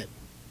benefit,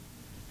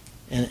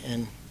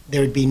 and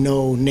there would be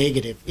no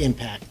negative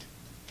impact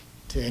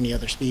to any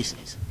other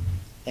species.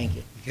 Thank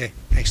you. Okay,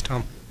 thanks,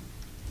 Tom.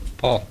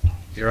 Paul,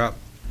 you're up.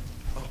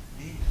 Oh,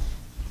 me?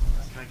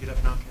 Can I get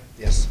up now, Ken?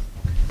 Yes.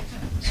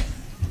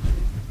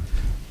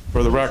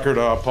 For the record,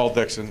 Paul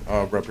Dixon,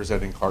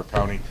 representing Clark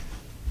County.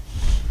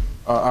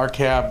 Our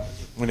cab,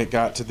 when it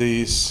got to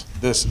this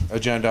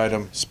agenda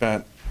item,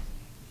 spent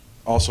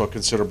also a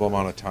considerable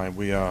amount of time.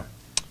 We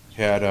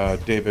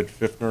had David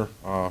Fiffner,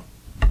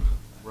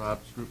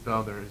 Rob's group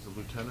down there, he's a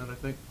lieutenant, I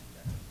think?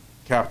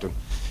 Captain.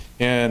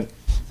 And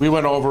we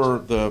went over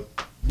the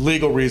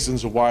legal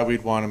reasons of why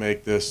we'd want to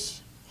make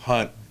this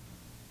hunt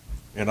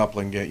an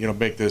upland game,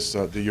 make this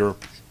your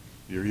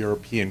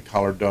European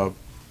collared dove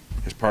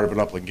as part of an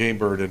upland game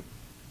bird. And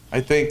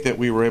I think that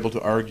we were able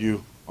to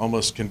argue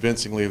almost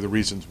convincingly the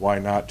reasons why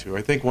not to.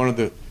 I think one of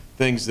the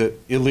things that,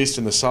 at least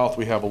in the South,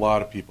 we have a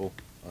lot of people,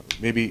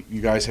 maybe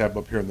you guys have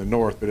them up here in the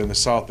North, but in the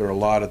South there are a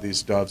lot of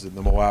these doves in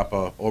the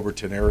Moapa,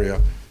 Overton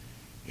area.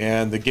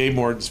 And the game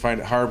wardens find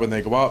it hard when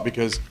they go out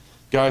because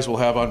guys will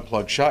have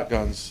unplugged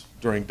shotguns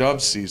during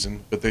dove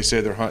season, but they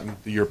say they're hunting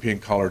the European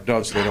collared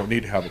doves, so they don't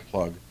need to have a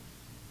plug.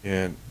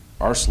 And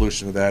our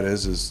solution to that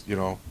is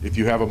if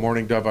you have a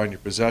mourning dove on your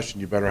possession,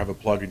 you better have a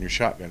plug in your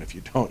shotgun. If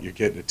you don't, you're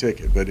getting a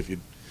ticket. But if you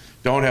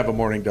don't have a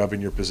mourning dove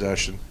in your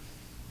possession,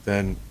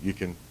 then you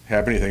can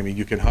have anything. I mean,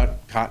 you can hunt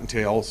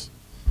cottontails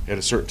at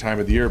a certain time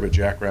of the year, but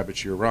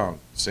jackrabbits year-round,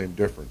 same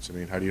difference. I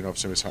mean, how do you know if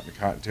somebody's hunting a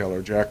cottontail or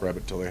a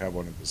jackrabbit until they have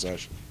one in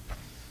possession?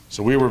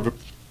 So we were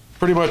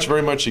pretty much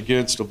very much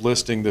against of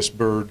listing this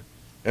bird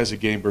as a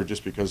game bird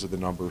just because of the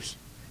numbers.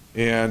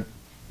 And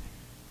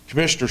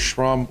Commissioner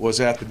Schrum was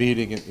at the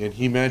meeting, and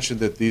he mentioned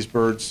that these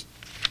birds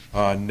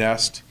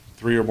nest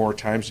 3 or more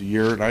times a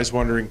year. And I was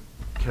wondering,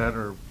 Ken,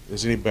 or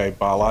does anybody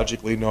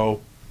biologically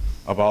know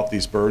about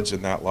these birds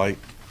in that light?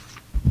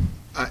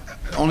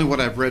 Only what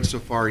I've read so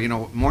far. You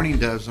know, mourning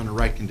doves under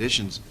right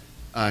conditions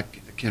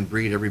can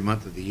breed every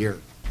month of the year,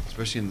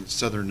 especially in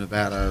southern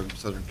Nevada,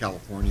 southern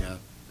California,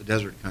 the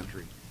desert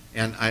country.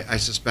 And I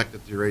suspect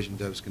that the Eurasian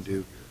doves can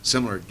do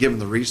similar, given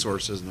the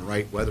resources and the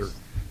right weather.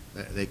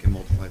 They can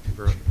multiply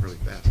fairly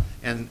fast.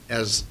 And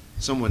as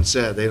someone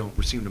said, they don't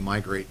seem to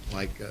migrate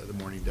like the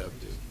mourning dove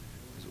do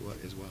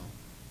as well.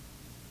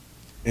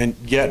 And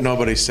yet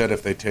nobody said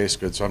if they taste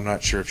good, so I'm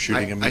not sure if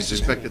shooting them. I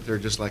suspect that they're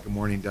just like a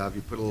mourning dove.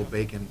 You put a little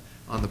bacon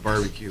on the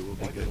barbecue, will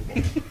be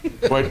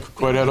good.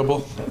 Quite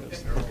edible?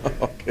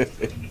 Okay.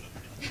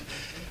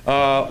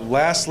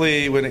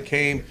 Lastly, when it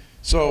came,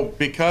 so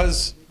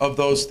because of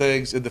those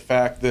things and the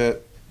fact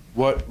that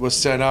what was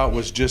sent out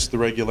was just the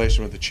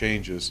regulation with the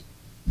changes,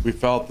 we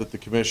felt that the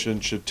commission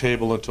should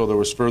table until there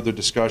was further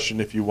discussion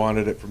if you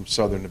wanted it from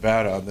Southern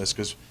Nevada on this,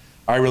 because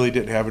I really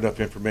didn't have enough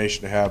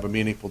information to have a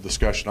meaningful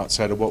discussion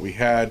outside of what we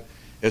had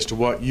as to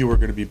what you were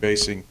going to be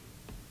basing,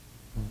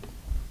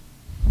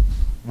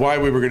 why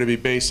we were going to be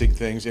basing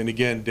things. And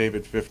again,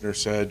 David Fiffner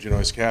said, you know,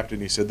 as captain,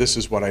 he said, this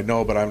is what I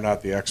know, but I'm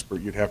not the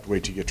expert. You'd have to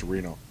wait till you get to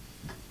Reno.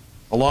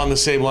 Along the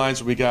same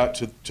lines, we got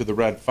to the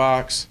red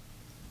fox.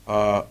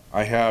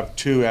 I have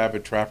 2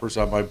 avid trappers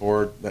on my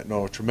board that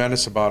know a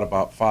tremendous amount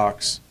about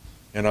fox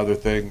and other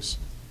things,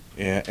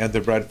 and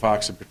the red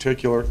fox in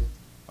particular.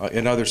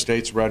 In other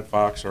states, red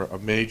fox are a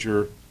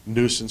major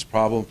nuisance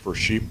problem for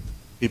sheep,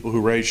 people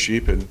who raise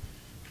sheep, and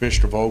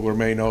Commissioner Vogler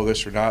may know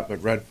this or not,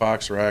 but red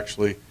fox are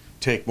actually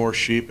take more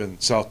sheep in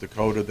South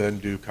Dakota than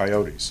do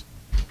coyotes.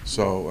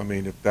 So, I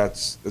mean,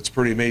 that's a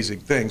pretty amazing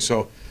thing.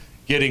 So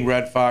getting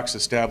red fox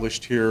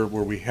established here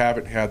where we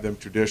haven't had them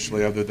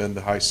traditionally other than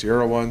the High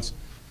Sierra ones,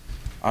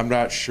 I'm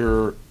not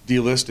sure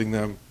delisting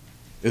them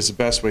is the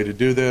best way to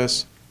do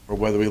this, or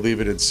whether we leave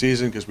it in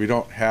season because we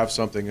don't have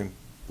something, and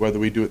whether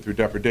we do it through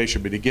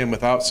depredation. But again,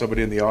 without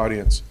somebody in the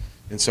audience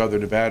in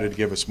Southern Nevada to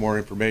give us more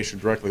information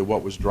directly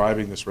what was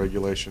driving this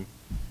regulation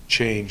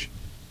change,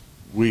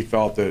 we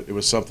felt that it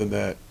was something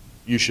that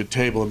you should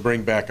table and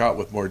bring back out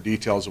with more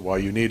details of why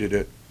you needed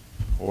it,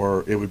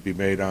 or it would be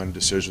made on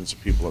decisions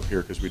of people up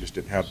here because we just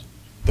didn't have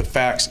the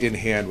facts in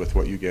hand with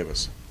what you gave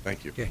us.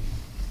 Thank you. Okay.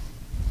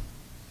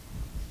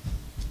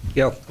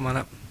 Gil, come on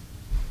up.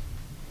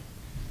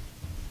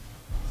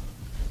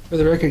 For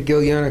the record,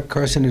 Gil Yana,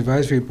 Carson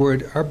Advisory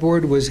Board. Our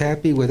board was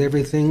happy with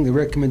everything, the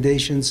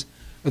recommendations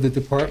of the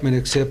department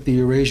except the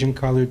Eurasian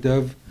collared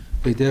dove.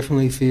 They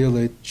definitely feel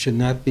it should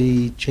not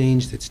be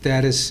changed its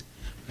status.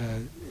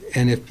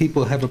 And if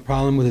people have a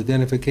problem with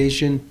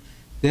identification,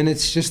 then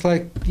it's just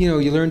like, you know,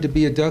 you learn to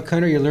be a duck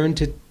hunter, you learn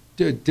to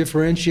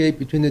differentiate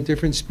between the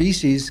different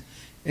species.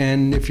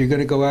 And if you're going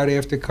to go out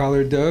after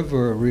collared dove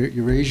or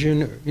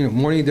Eurasian, you know,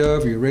 mourning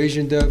dove or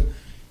Eurasian dove,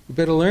 you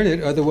better learn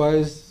it.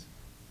 Otherwise,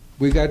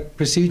 we got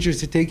procedures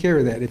to take care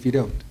of that if you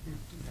don't.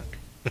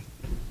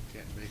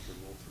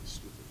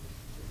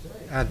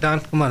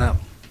 Don, come on up.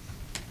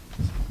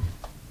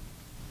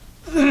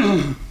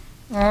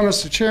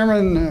 Mr.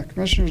 Chairman,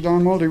 Commissioners,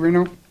 Don Moldy,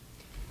 Reno.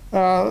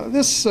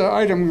 This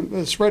item,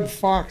 this red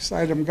fox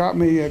item, got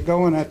me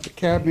going at the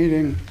CAB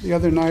meeting the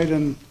other night,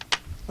 and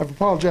I've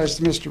apologized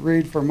to Mr.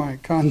 Reed for my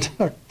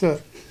conduct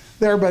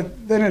there,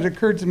 but then it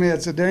occurred to me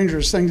it's a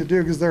dangerous thing to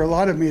do because there are a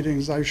lot of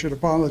meetings I should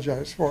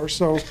apologize for.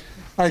 So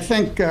I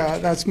think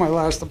that's my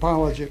last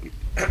apology.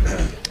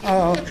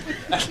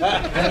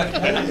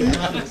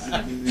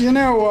 You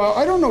know,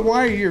 I don't know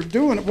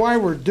why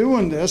we're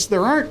doing this.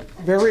 There aren't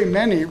very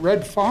many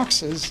red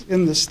foxes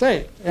in the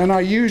state, and I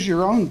use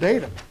your own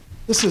data.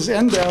 This is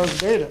NDOW's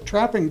data,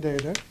 trapping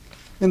data.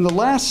 In the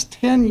last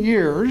 10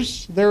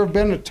 years, there have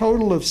been a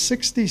total of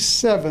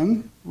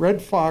 67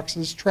 red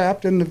foxes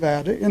trapped in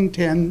Nevada in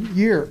 10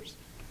 years.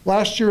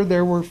 Last year,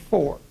 there were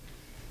 4.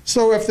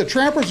 So if the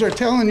trappers are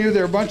telling you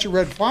there are a bunch of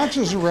red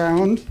foxes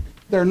around,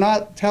 they're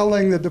not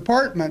telling the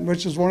department,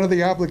 which is one of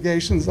the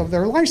obligations of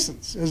their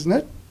license, isn't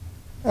it?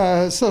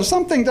 So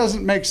something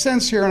doesn't make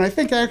sense here, and I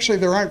think actually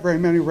there aren't very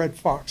many red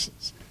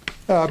foxes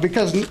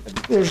because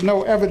there's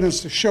no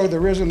evidence to show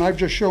there isn't. I've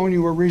just shown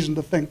you a reason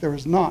to think there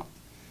is not.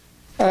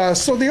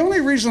 So the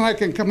only reason I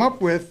can come up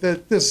with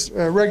that this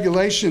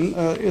regulation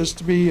is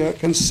to be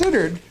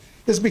considered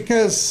is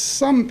because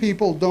some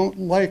people don't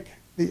like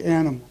the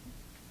animal.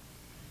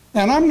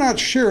 And I'm not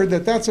sure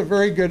that that's a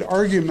very good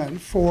argument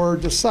for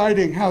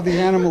deciding how the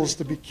animal is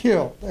to be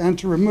killed and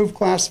to remove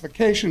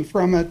classification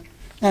from it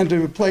and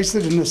to place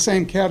it in the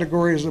same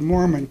category as a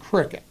Mormon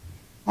cricket.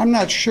 I'm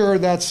not sure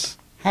that's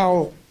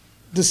how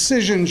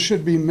decisions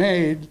should be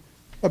made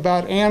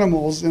about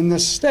animals in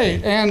this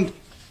state. And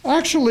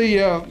actually,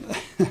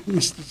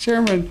 Mr.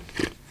 Chairman,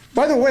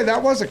 By the way,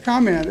 that was a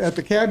comment at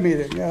the CAB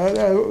meeting.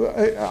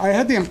 I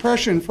had the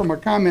impression from a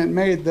comment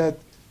made that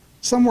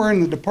somewhere in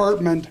the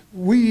department,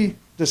 we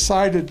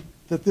decided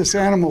that this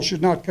animal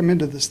should not come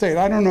into the state.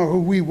 I don't know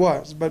who we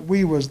was, but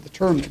we was the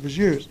term that was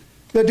used.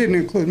 That didn't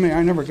include me.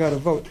 I never got a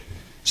vote.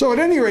 So at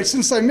any rate,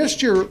 since I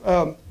missed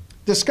your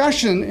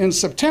discussion in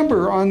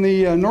September on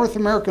the North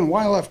American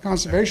wildlife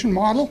conservation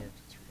model,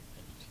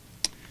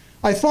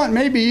 I thought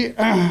maybe,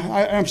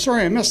 I'm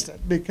sorry I missed it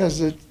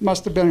because it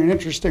must have been an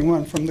interesting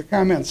one from the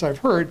comments I've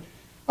heard.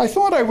 I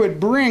thought I would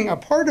bring a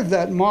part of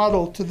that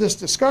model to this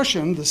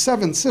discussion, the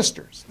Seven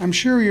Sisters. I'm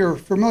sure you're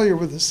familiar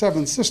with the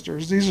Seven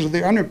Sisters. These are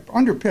the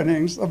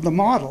underpinnings of the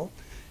model,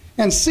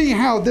 and see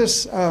how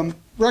this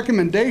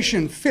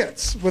recommendation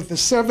fits with the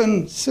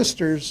Seven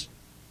Sisters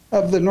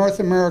of the North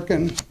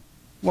American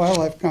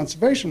Wildlife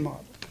Conservation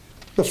Model.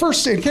 The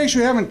first, in case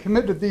you haven't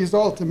committed these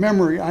all to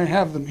memory, I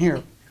have them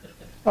here.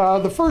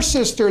 The first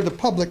sister, the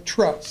public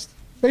trust.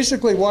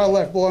 Basically,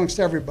 wildlife belongs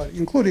to everybody,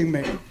 including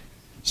me.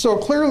 So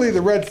clearly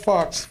the red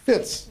fox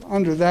fits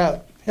under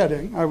that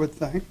heading, I would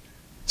think.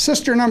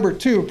 Sister number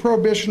 2,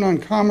 prohibition on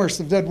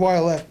commerce of dead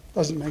wildlife,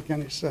 doesn't make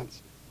any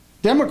sense.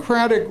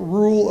 Democratic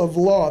rule of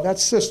law,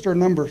 that's sister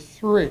number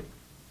 3.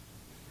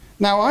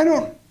 Now, I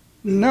don't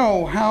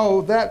know how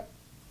that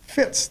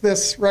fits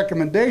this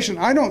recommendation.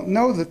 I don't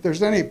know that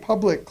there's any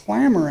public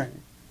clamoring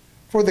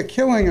for the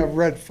killing of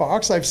red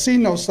fox. I've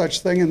seen no such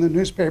thing in the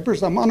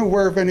newspapers. I'm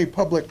unaware of any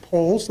public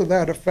polls to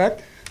that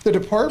effect. The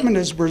department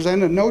has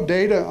presented no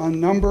data on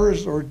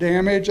numbers or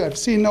damage. I've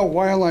seen no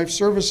wildlife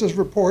services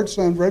reports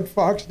on red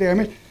fox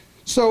damage.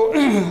 So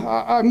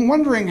I'm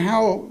wondering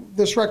how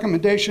this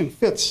recommendation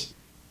fits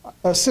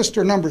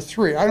sister number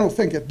 3. I don't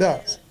think it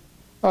does.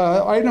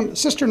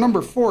 Sister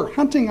number 4,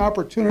 hunting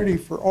opportunity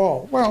for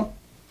all. Well,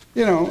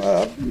 you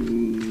know,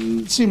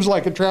 seems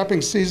like a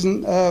trapping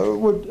season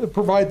would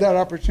provide that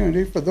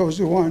opportunity for those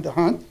who wanted to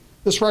hunt.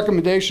 This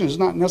recommendation is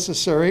not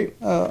necessary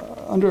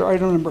under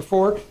item number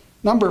 4.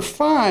 Number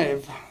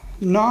 5,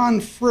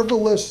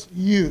 non-frivolous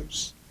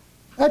use.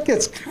 That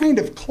gets kind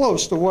of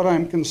close to what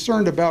I'm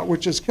concerned about,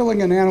 which is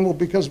killing an animal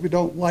because we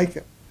don't like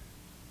it.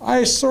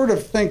 I sort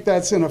of think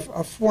that's in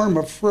a form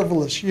of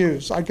frivolous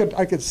use. I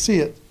could see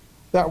it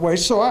that way.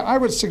 So I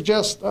would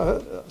suggest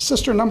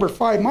sister number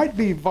 5 might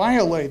be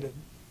violated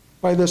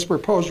by this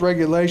proposed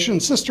regulation.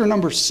 Sister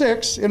number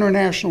 6,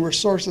 International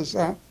Resources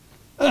Act,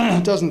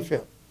 doesn't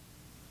fit.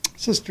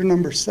 Sister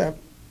number 7,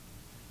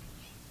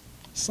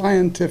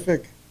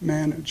 scientific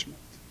management.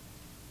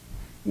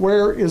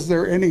 Where is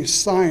there any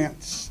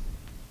science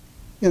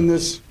in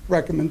this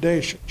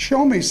recommendation?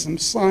 Show me some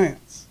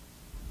science.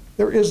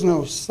 There is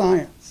no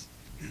science.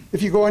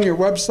 If you go on your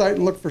website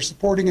and look for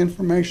supporting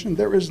information,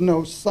 there is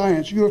no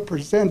science. You have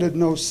presented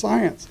no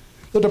science.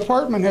 The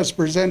department has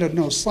presented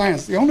no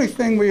science. The only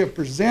thing we have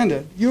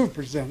presented, you have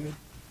presented,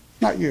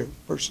 not you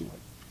personally,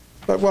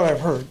 but what I've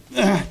heard,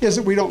 is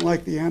that we don't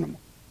like the animal.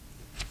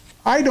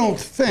 I don't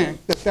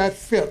think that that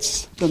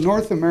fits the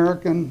North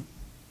American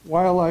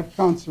wildlife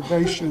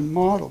conservation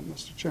model,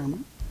 Mr.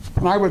 Chairman.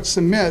 And I would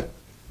submit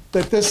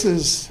that this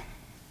is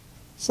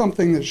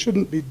something that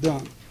shouldn't be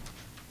done.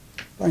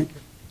 Thank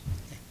you.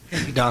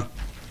 Thank you, Don.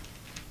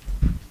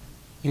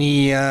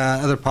 Any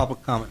other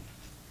public comment?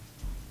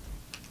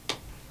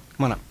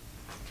 Come on up.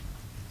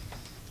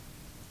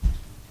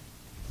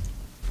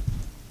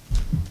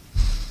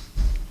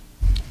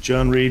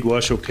 John Reed,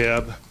 Washoe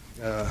Cab.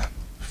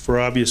 For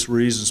obvious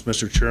reasons,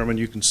 Mr. Chairman,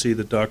 you can see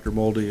that Dr.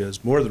 Moldy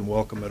is more than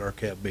welcome at our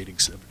cab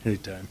meetings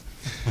anytime.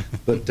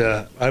 But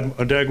I'm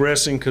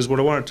digressing because what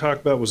I want to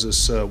talk about was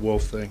this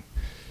wolf thing.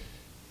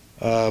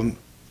 To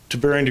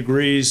varying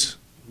degrees,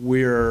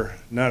 we are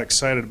not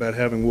excited about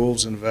having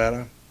wolves in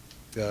Nevada,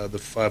 the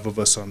 5 of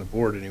us on the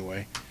board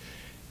anyway.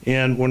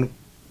 And when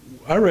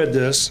I read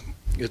this,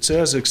 it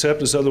says,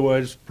 except as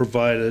otherwise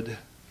provided,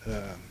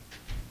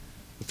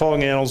 the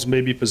following animals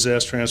may be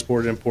possessed,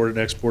 transported, imported,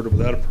 and exported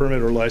without a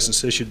permit or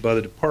license issued by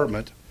the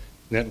department.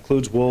 And that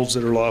includes wolves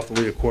that are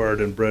lawfully acquired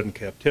and bred in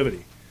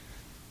captivity.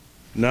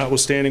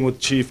 Notwithstanding what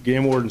the chief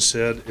game warden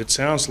said, it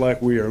sounds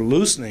like we are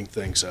loosening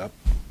things up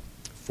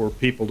for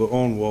people to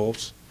own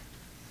wolves.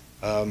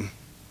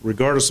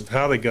 Regardless of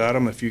how they got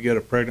them, if you get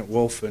a pregnant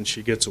wolf and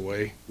she gets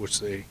away, which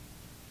they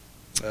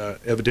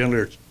evidently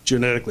are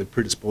genetically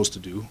predisposed to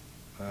do,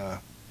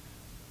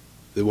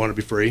 they want to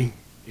be free,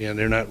 and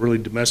they're not really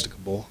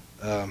domesticable.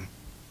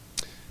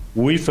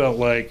 We felt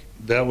like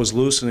that was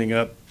loosening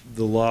up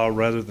the law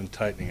rather than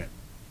tightening it,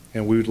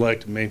 and we would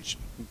like to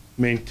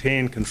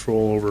maintain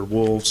control over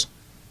wolves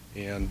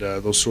and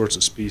those sorts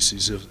of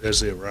species as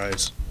they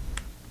arise.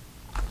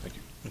 Thank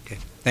you. Okay,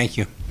 thank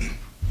you.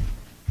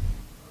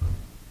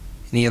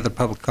 Any other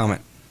public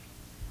comment?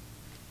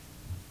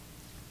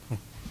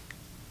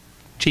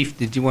 Chief,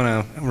 did you want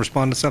to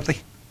respond to something?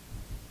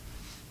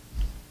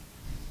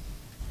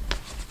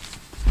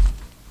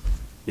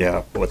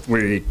 Yeah, what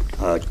we,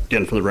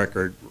 again for the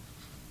record,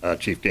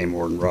 Chief Game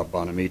Warden Rob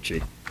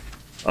Bonamici,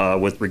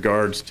 with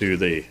regards to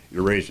the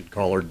Eurasian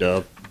collared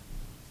dove,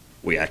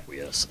 we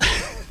acquiesce.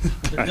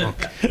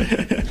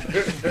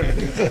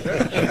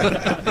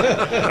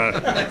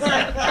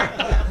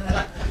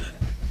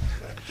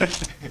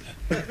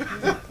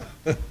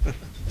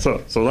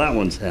 So that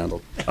one's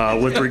handled.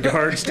 With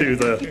regards to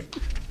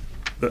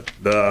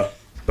the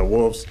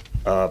wolves,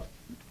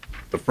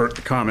 the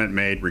first comment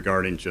made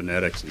regarding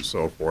genetics and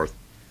so forth,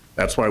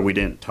 that's why we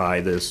didn't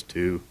tie this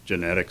to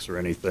genetics or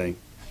anything.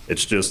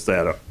 It's just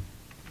that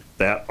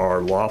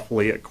are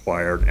lawfully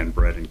acquired and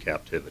bred in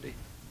captivity.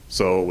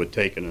 So it would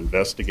take an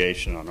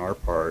investigation on our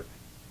part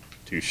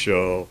to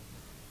show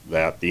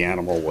that the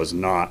animal was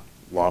not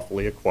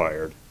lawfully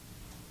acquired,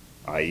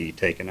 i.e.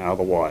 taken out of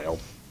the wild,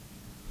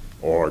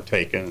 or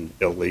taken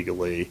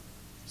illegally,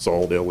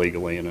 sold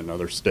illegally in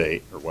another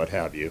state, or what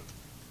have you,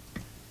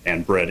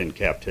 and bred in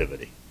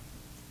captivity.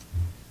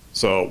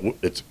 So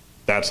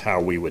that's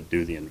how we would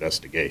do the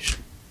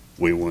investigation.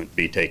 We wouldn't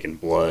be taking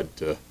blood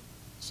to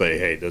say,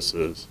 hey, this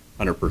is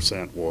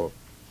 100% wolf,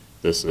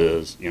 this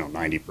is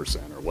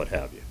 90% or what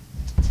have you.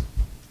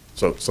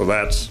 So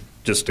that's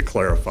just to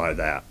clarify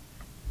that.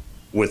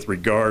 With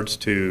regards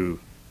to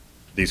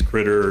these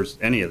critters,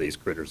 any of these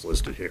critters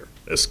listed here,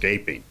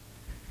 escaping,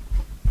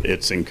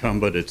 it's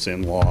incumbent, it's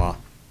in law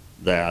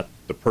that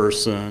the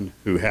person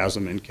who has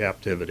them in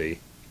captivity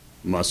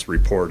must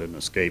report an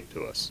escape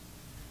to us.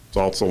 It's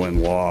also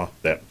in law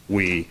that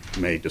we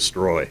may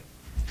destroy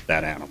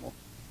that animal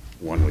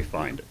when we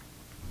find it.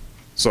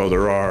 So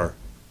there are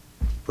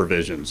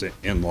provisions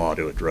in law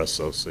to address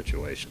those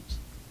situations.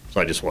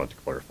 So I just wanted to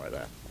clarify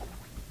that.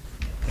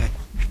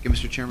 Okay,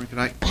 Mr. Chairman, can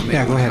I make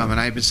go ahead. comment?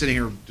 I've been sitting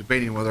here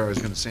debating whether I was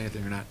going to say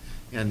anything or not,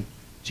 and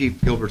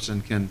Chief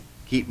Gilbertson can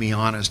keep me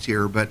honest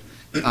here, but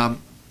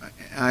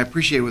I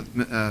appreciate what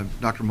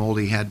Dr.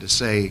 Moldy had to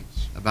say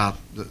about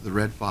the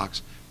red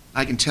fox.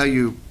 I can tell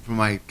you from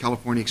my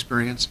California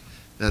experience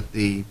that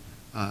the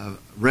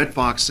red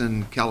fox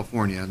in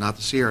California, not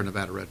the Sierra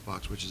Nevada red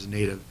fox, which is a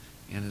native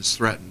and is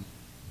threatened,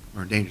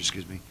 or endangered,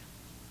 excuse me,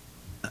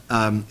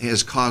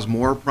 has caused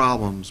more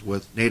problems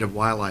with native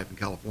wildlife in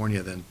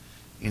California than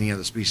any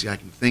other species I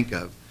can think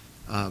of.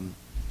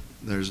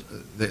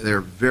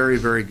 They're very,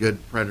 very good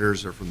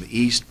predators. They're from the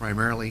east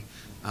primarily.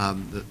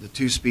 The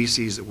two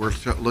species that we're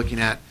looking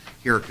at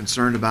here are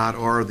concerned about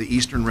are the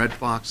eastern red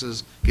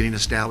foxes getting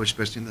established,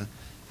 especially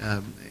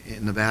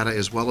in Nevada,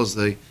 as well as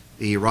the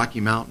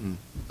Rocky Mountain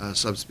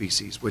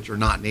subspecies, which are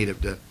not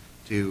native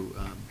to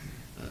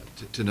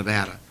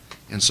Nevada.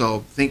 And so,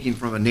 thinking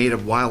from a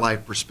native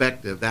wildlife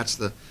perspective, that's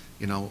the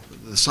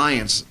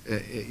science.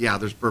 Yeah,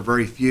 there's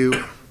very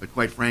few, but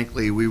quite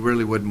frankly, we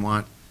really wouldn't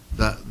want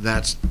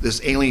that's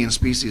this alien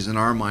species in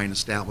our mind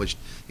established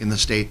in the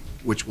state,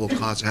 which will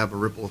have a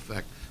ripple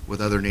effect with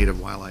other native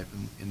wildlife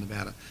in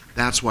Nevada.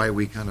 That's why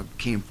we kind of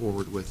came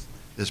forward with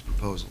this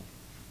proposal.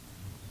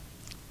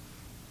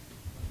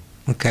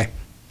 Okay.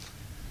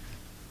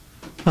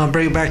 I'll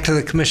bring it back to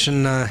the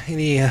commission.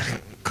 Any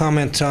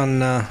comments on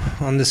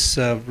this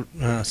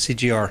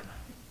CGR?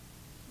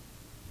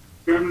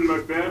 Chairman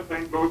Macbeth,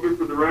 Hank Boger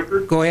for the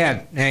record. Go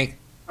ahead, Hank.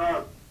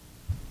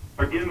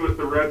 Again, with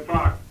the red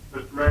fox,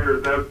 Mr. Mayor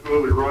is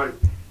absolutely right.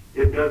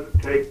 It doesn't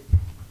take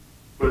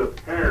but a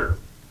pair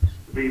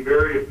to be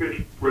very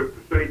efficient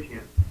with the sage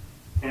hen.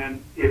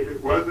 And if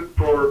it wasn't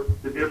for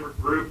the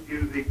different groups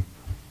using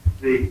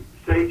the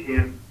sage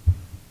hen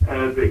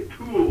as a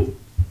tool,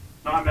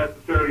 not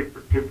necessarily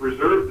to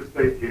preserve the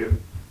sage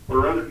hen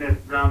or other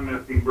ground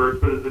nesting birds,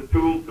 but as a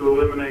tool to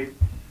eliminate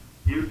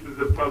uses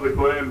of public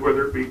land,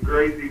 whether it be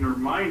grazing or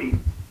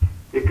mining,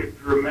 it could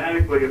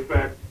dramatically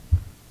affect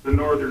the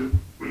northern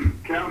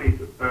counties,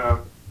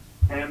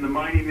 and the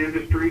mining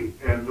industry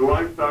and the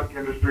livestock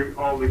industry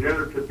all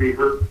together could be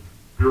hurt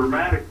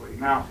dramatically.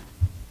 Now,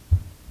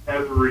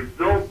 as a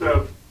result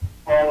of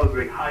all of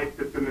the hype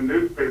that's in the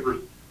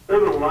newspapers,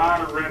 there's a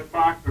lot of red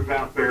foxes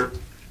out there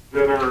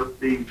that are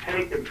being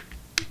taken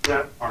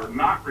that are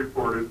not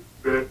reported,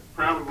 that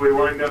probably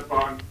wind up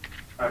on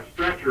a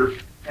stretcher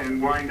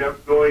and wind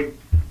up going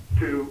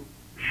to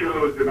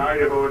shows in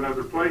Idaho and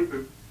other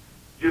places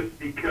just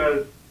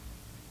because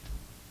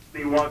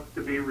he wants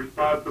to be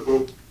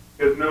responsible,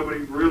 because nobody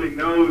really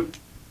knows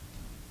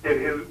it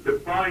isn't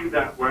defined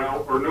that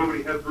well, or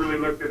nobody has really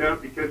looked it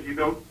up, because you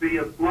don't see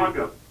a slug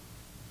of them.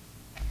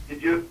 You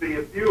just see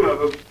a few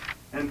of them,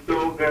 and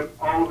so then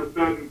all of a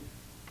sudden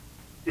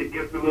it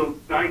gets a little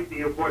dicey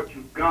of what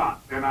you've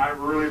got. And I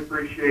really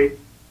appreciate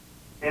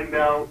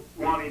NDOW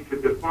wanting to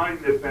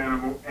define this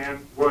animal and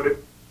what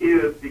it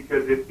is,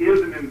 because it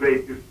is an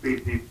invasive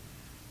species.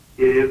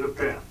 It is a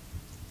pest.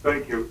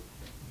 Thank you.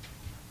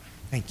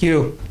 Thank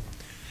you.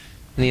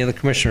 Any other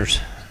commissioners?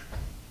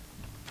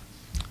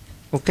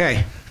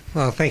 Okay.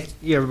 Well, thank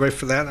you everybody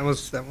for that. That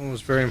one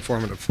was very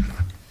informative.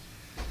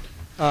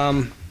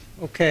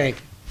 Okay.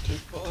 Take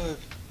 5.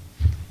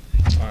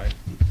 5.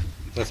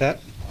 What's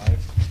that? 5.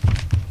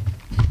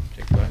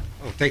 Take 5.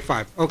 Oh, take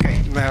 5.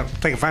 Okay. Now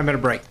take a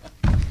 5-minute break.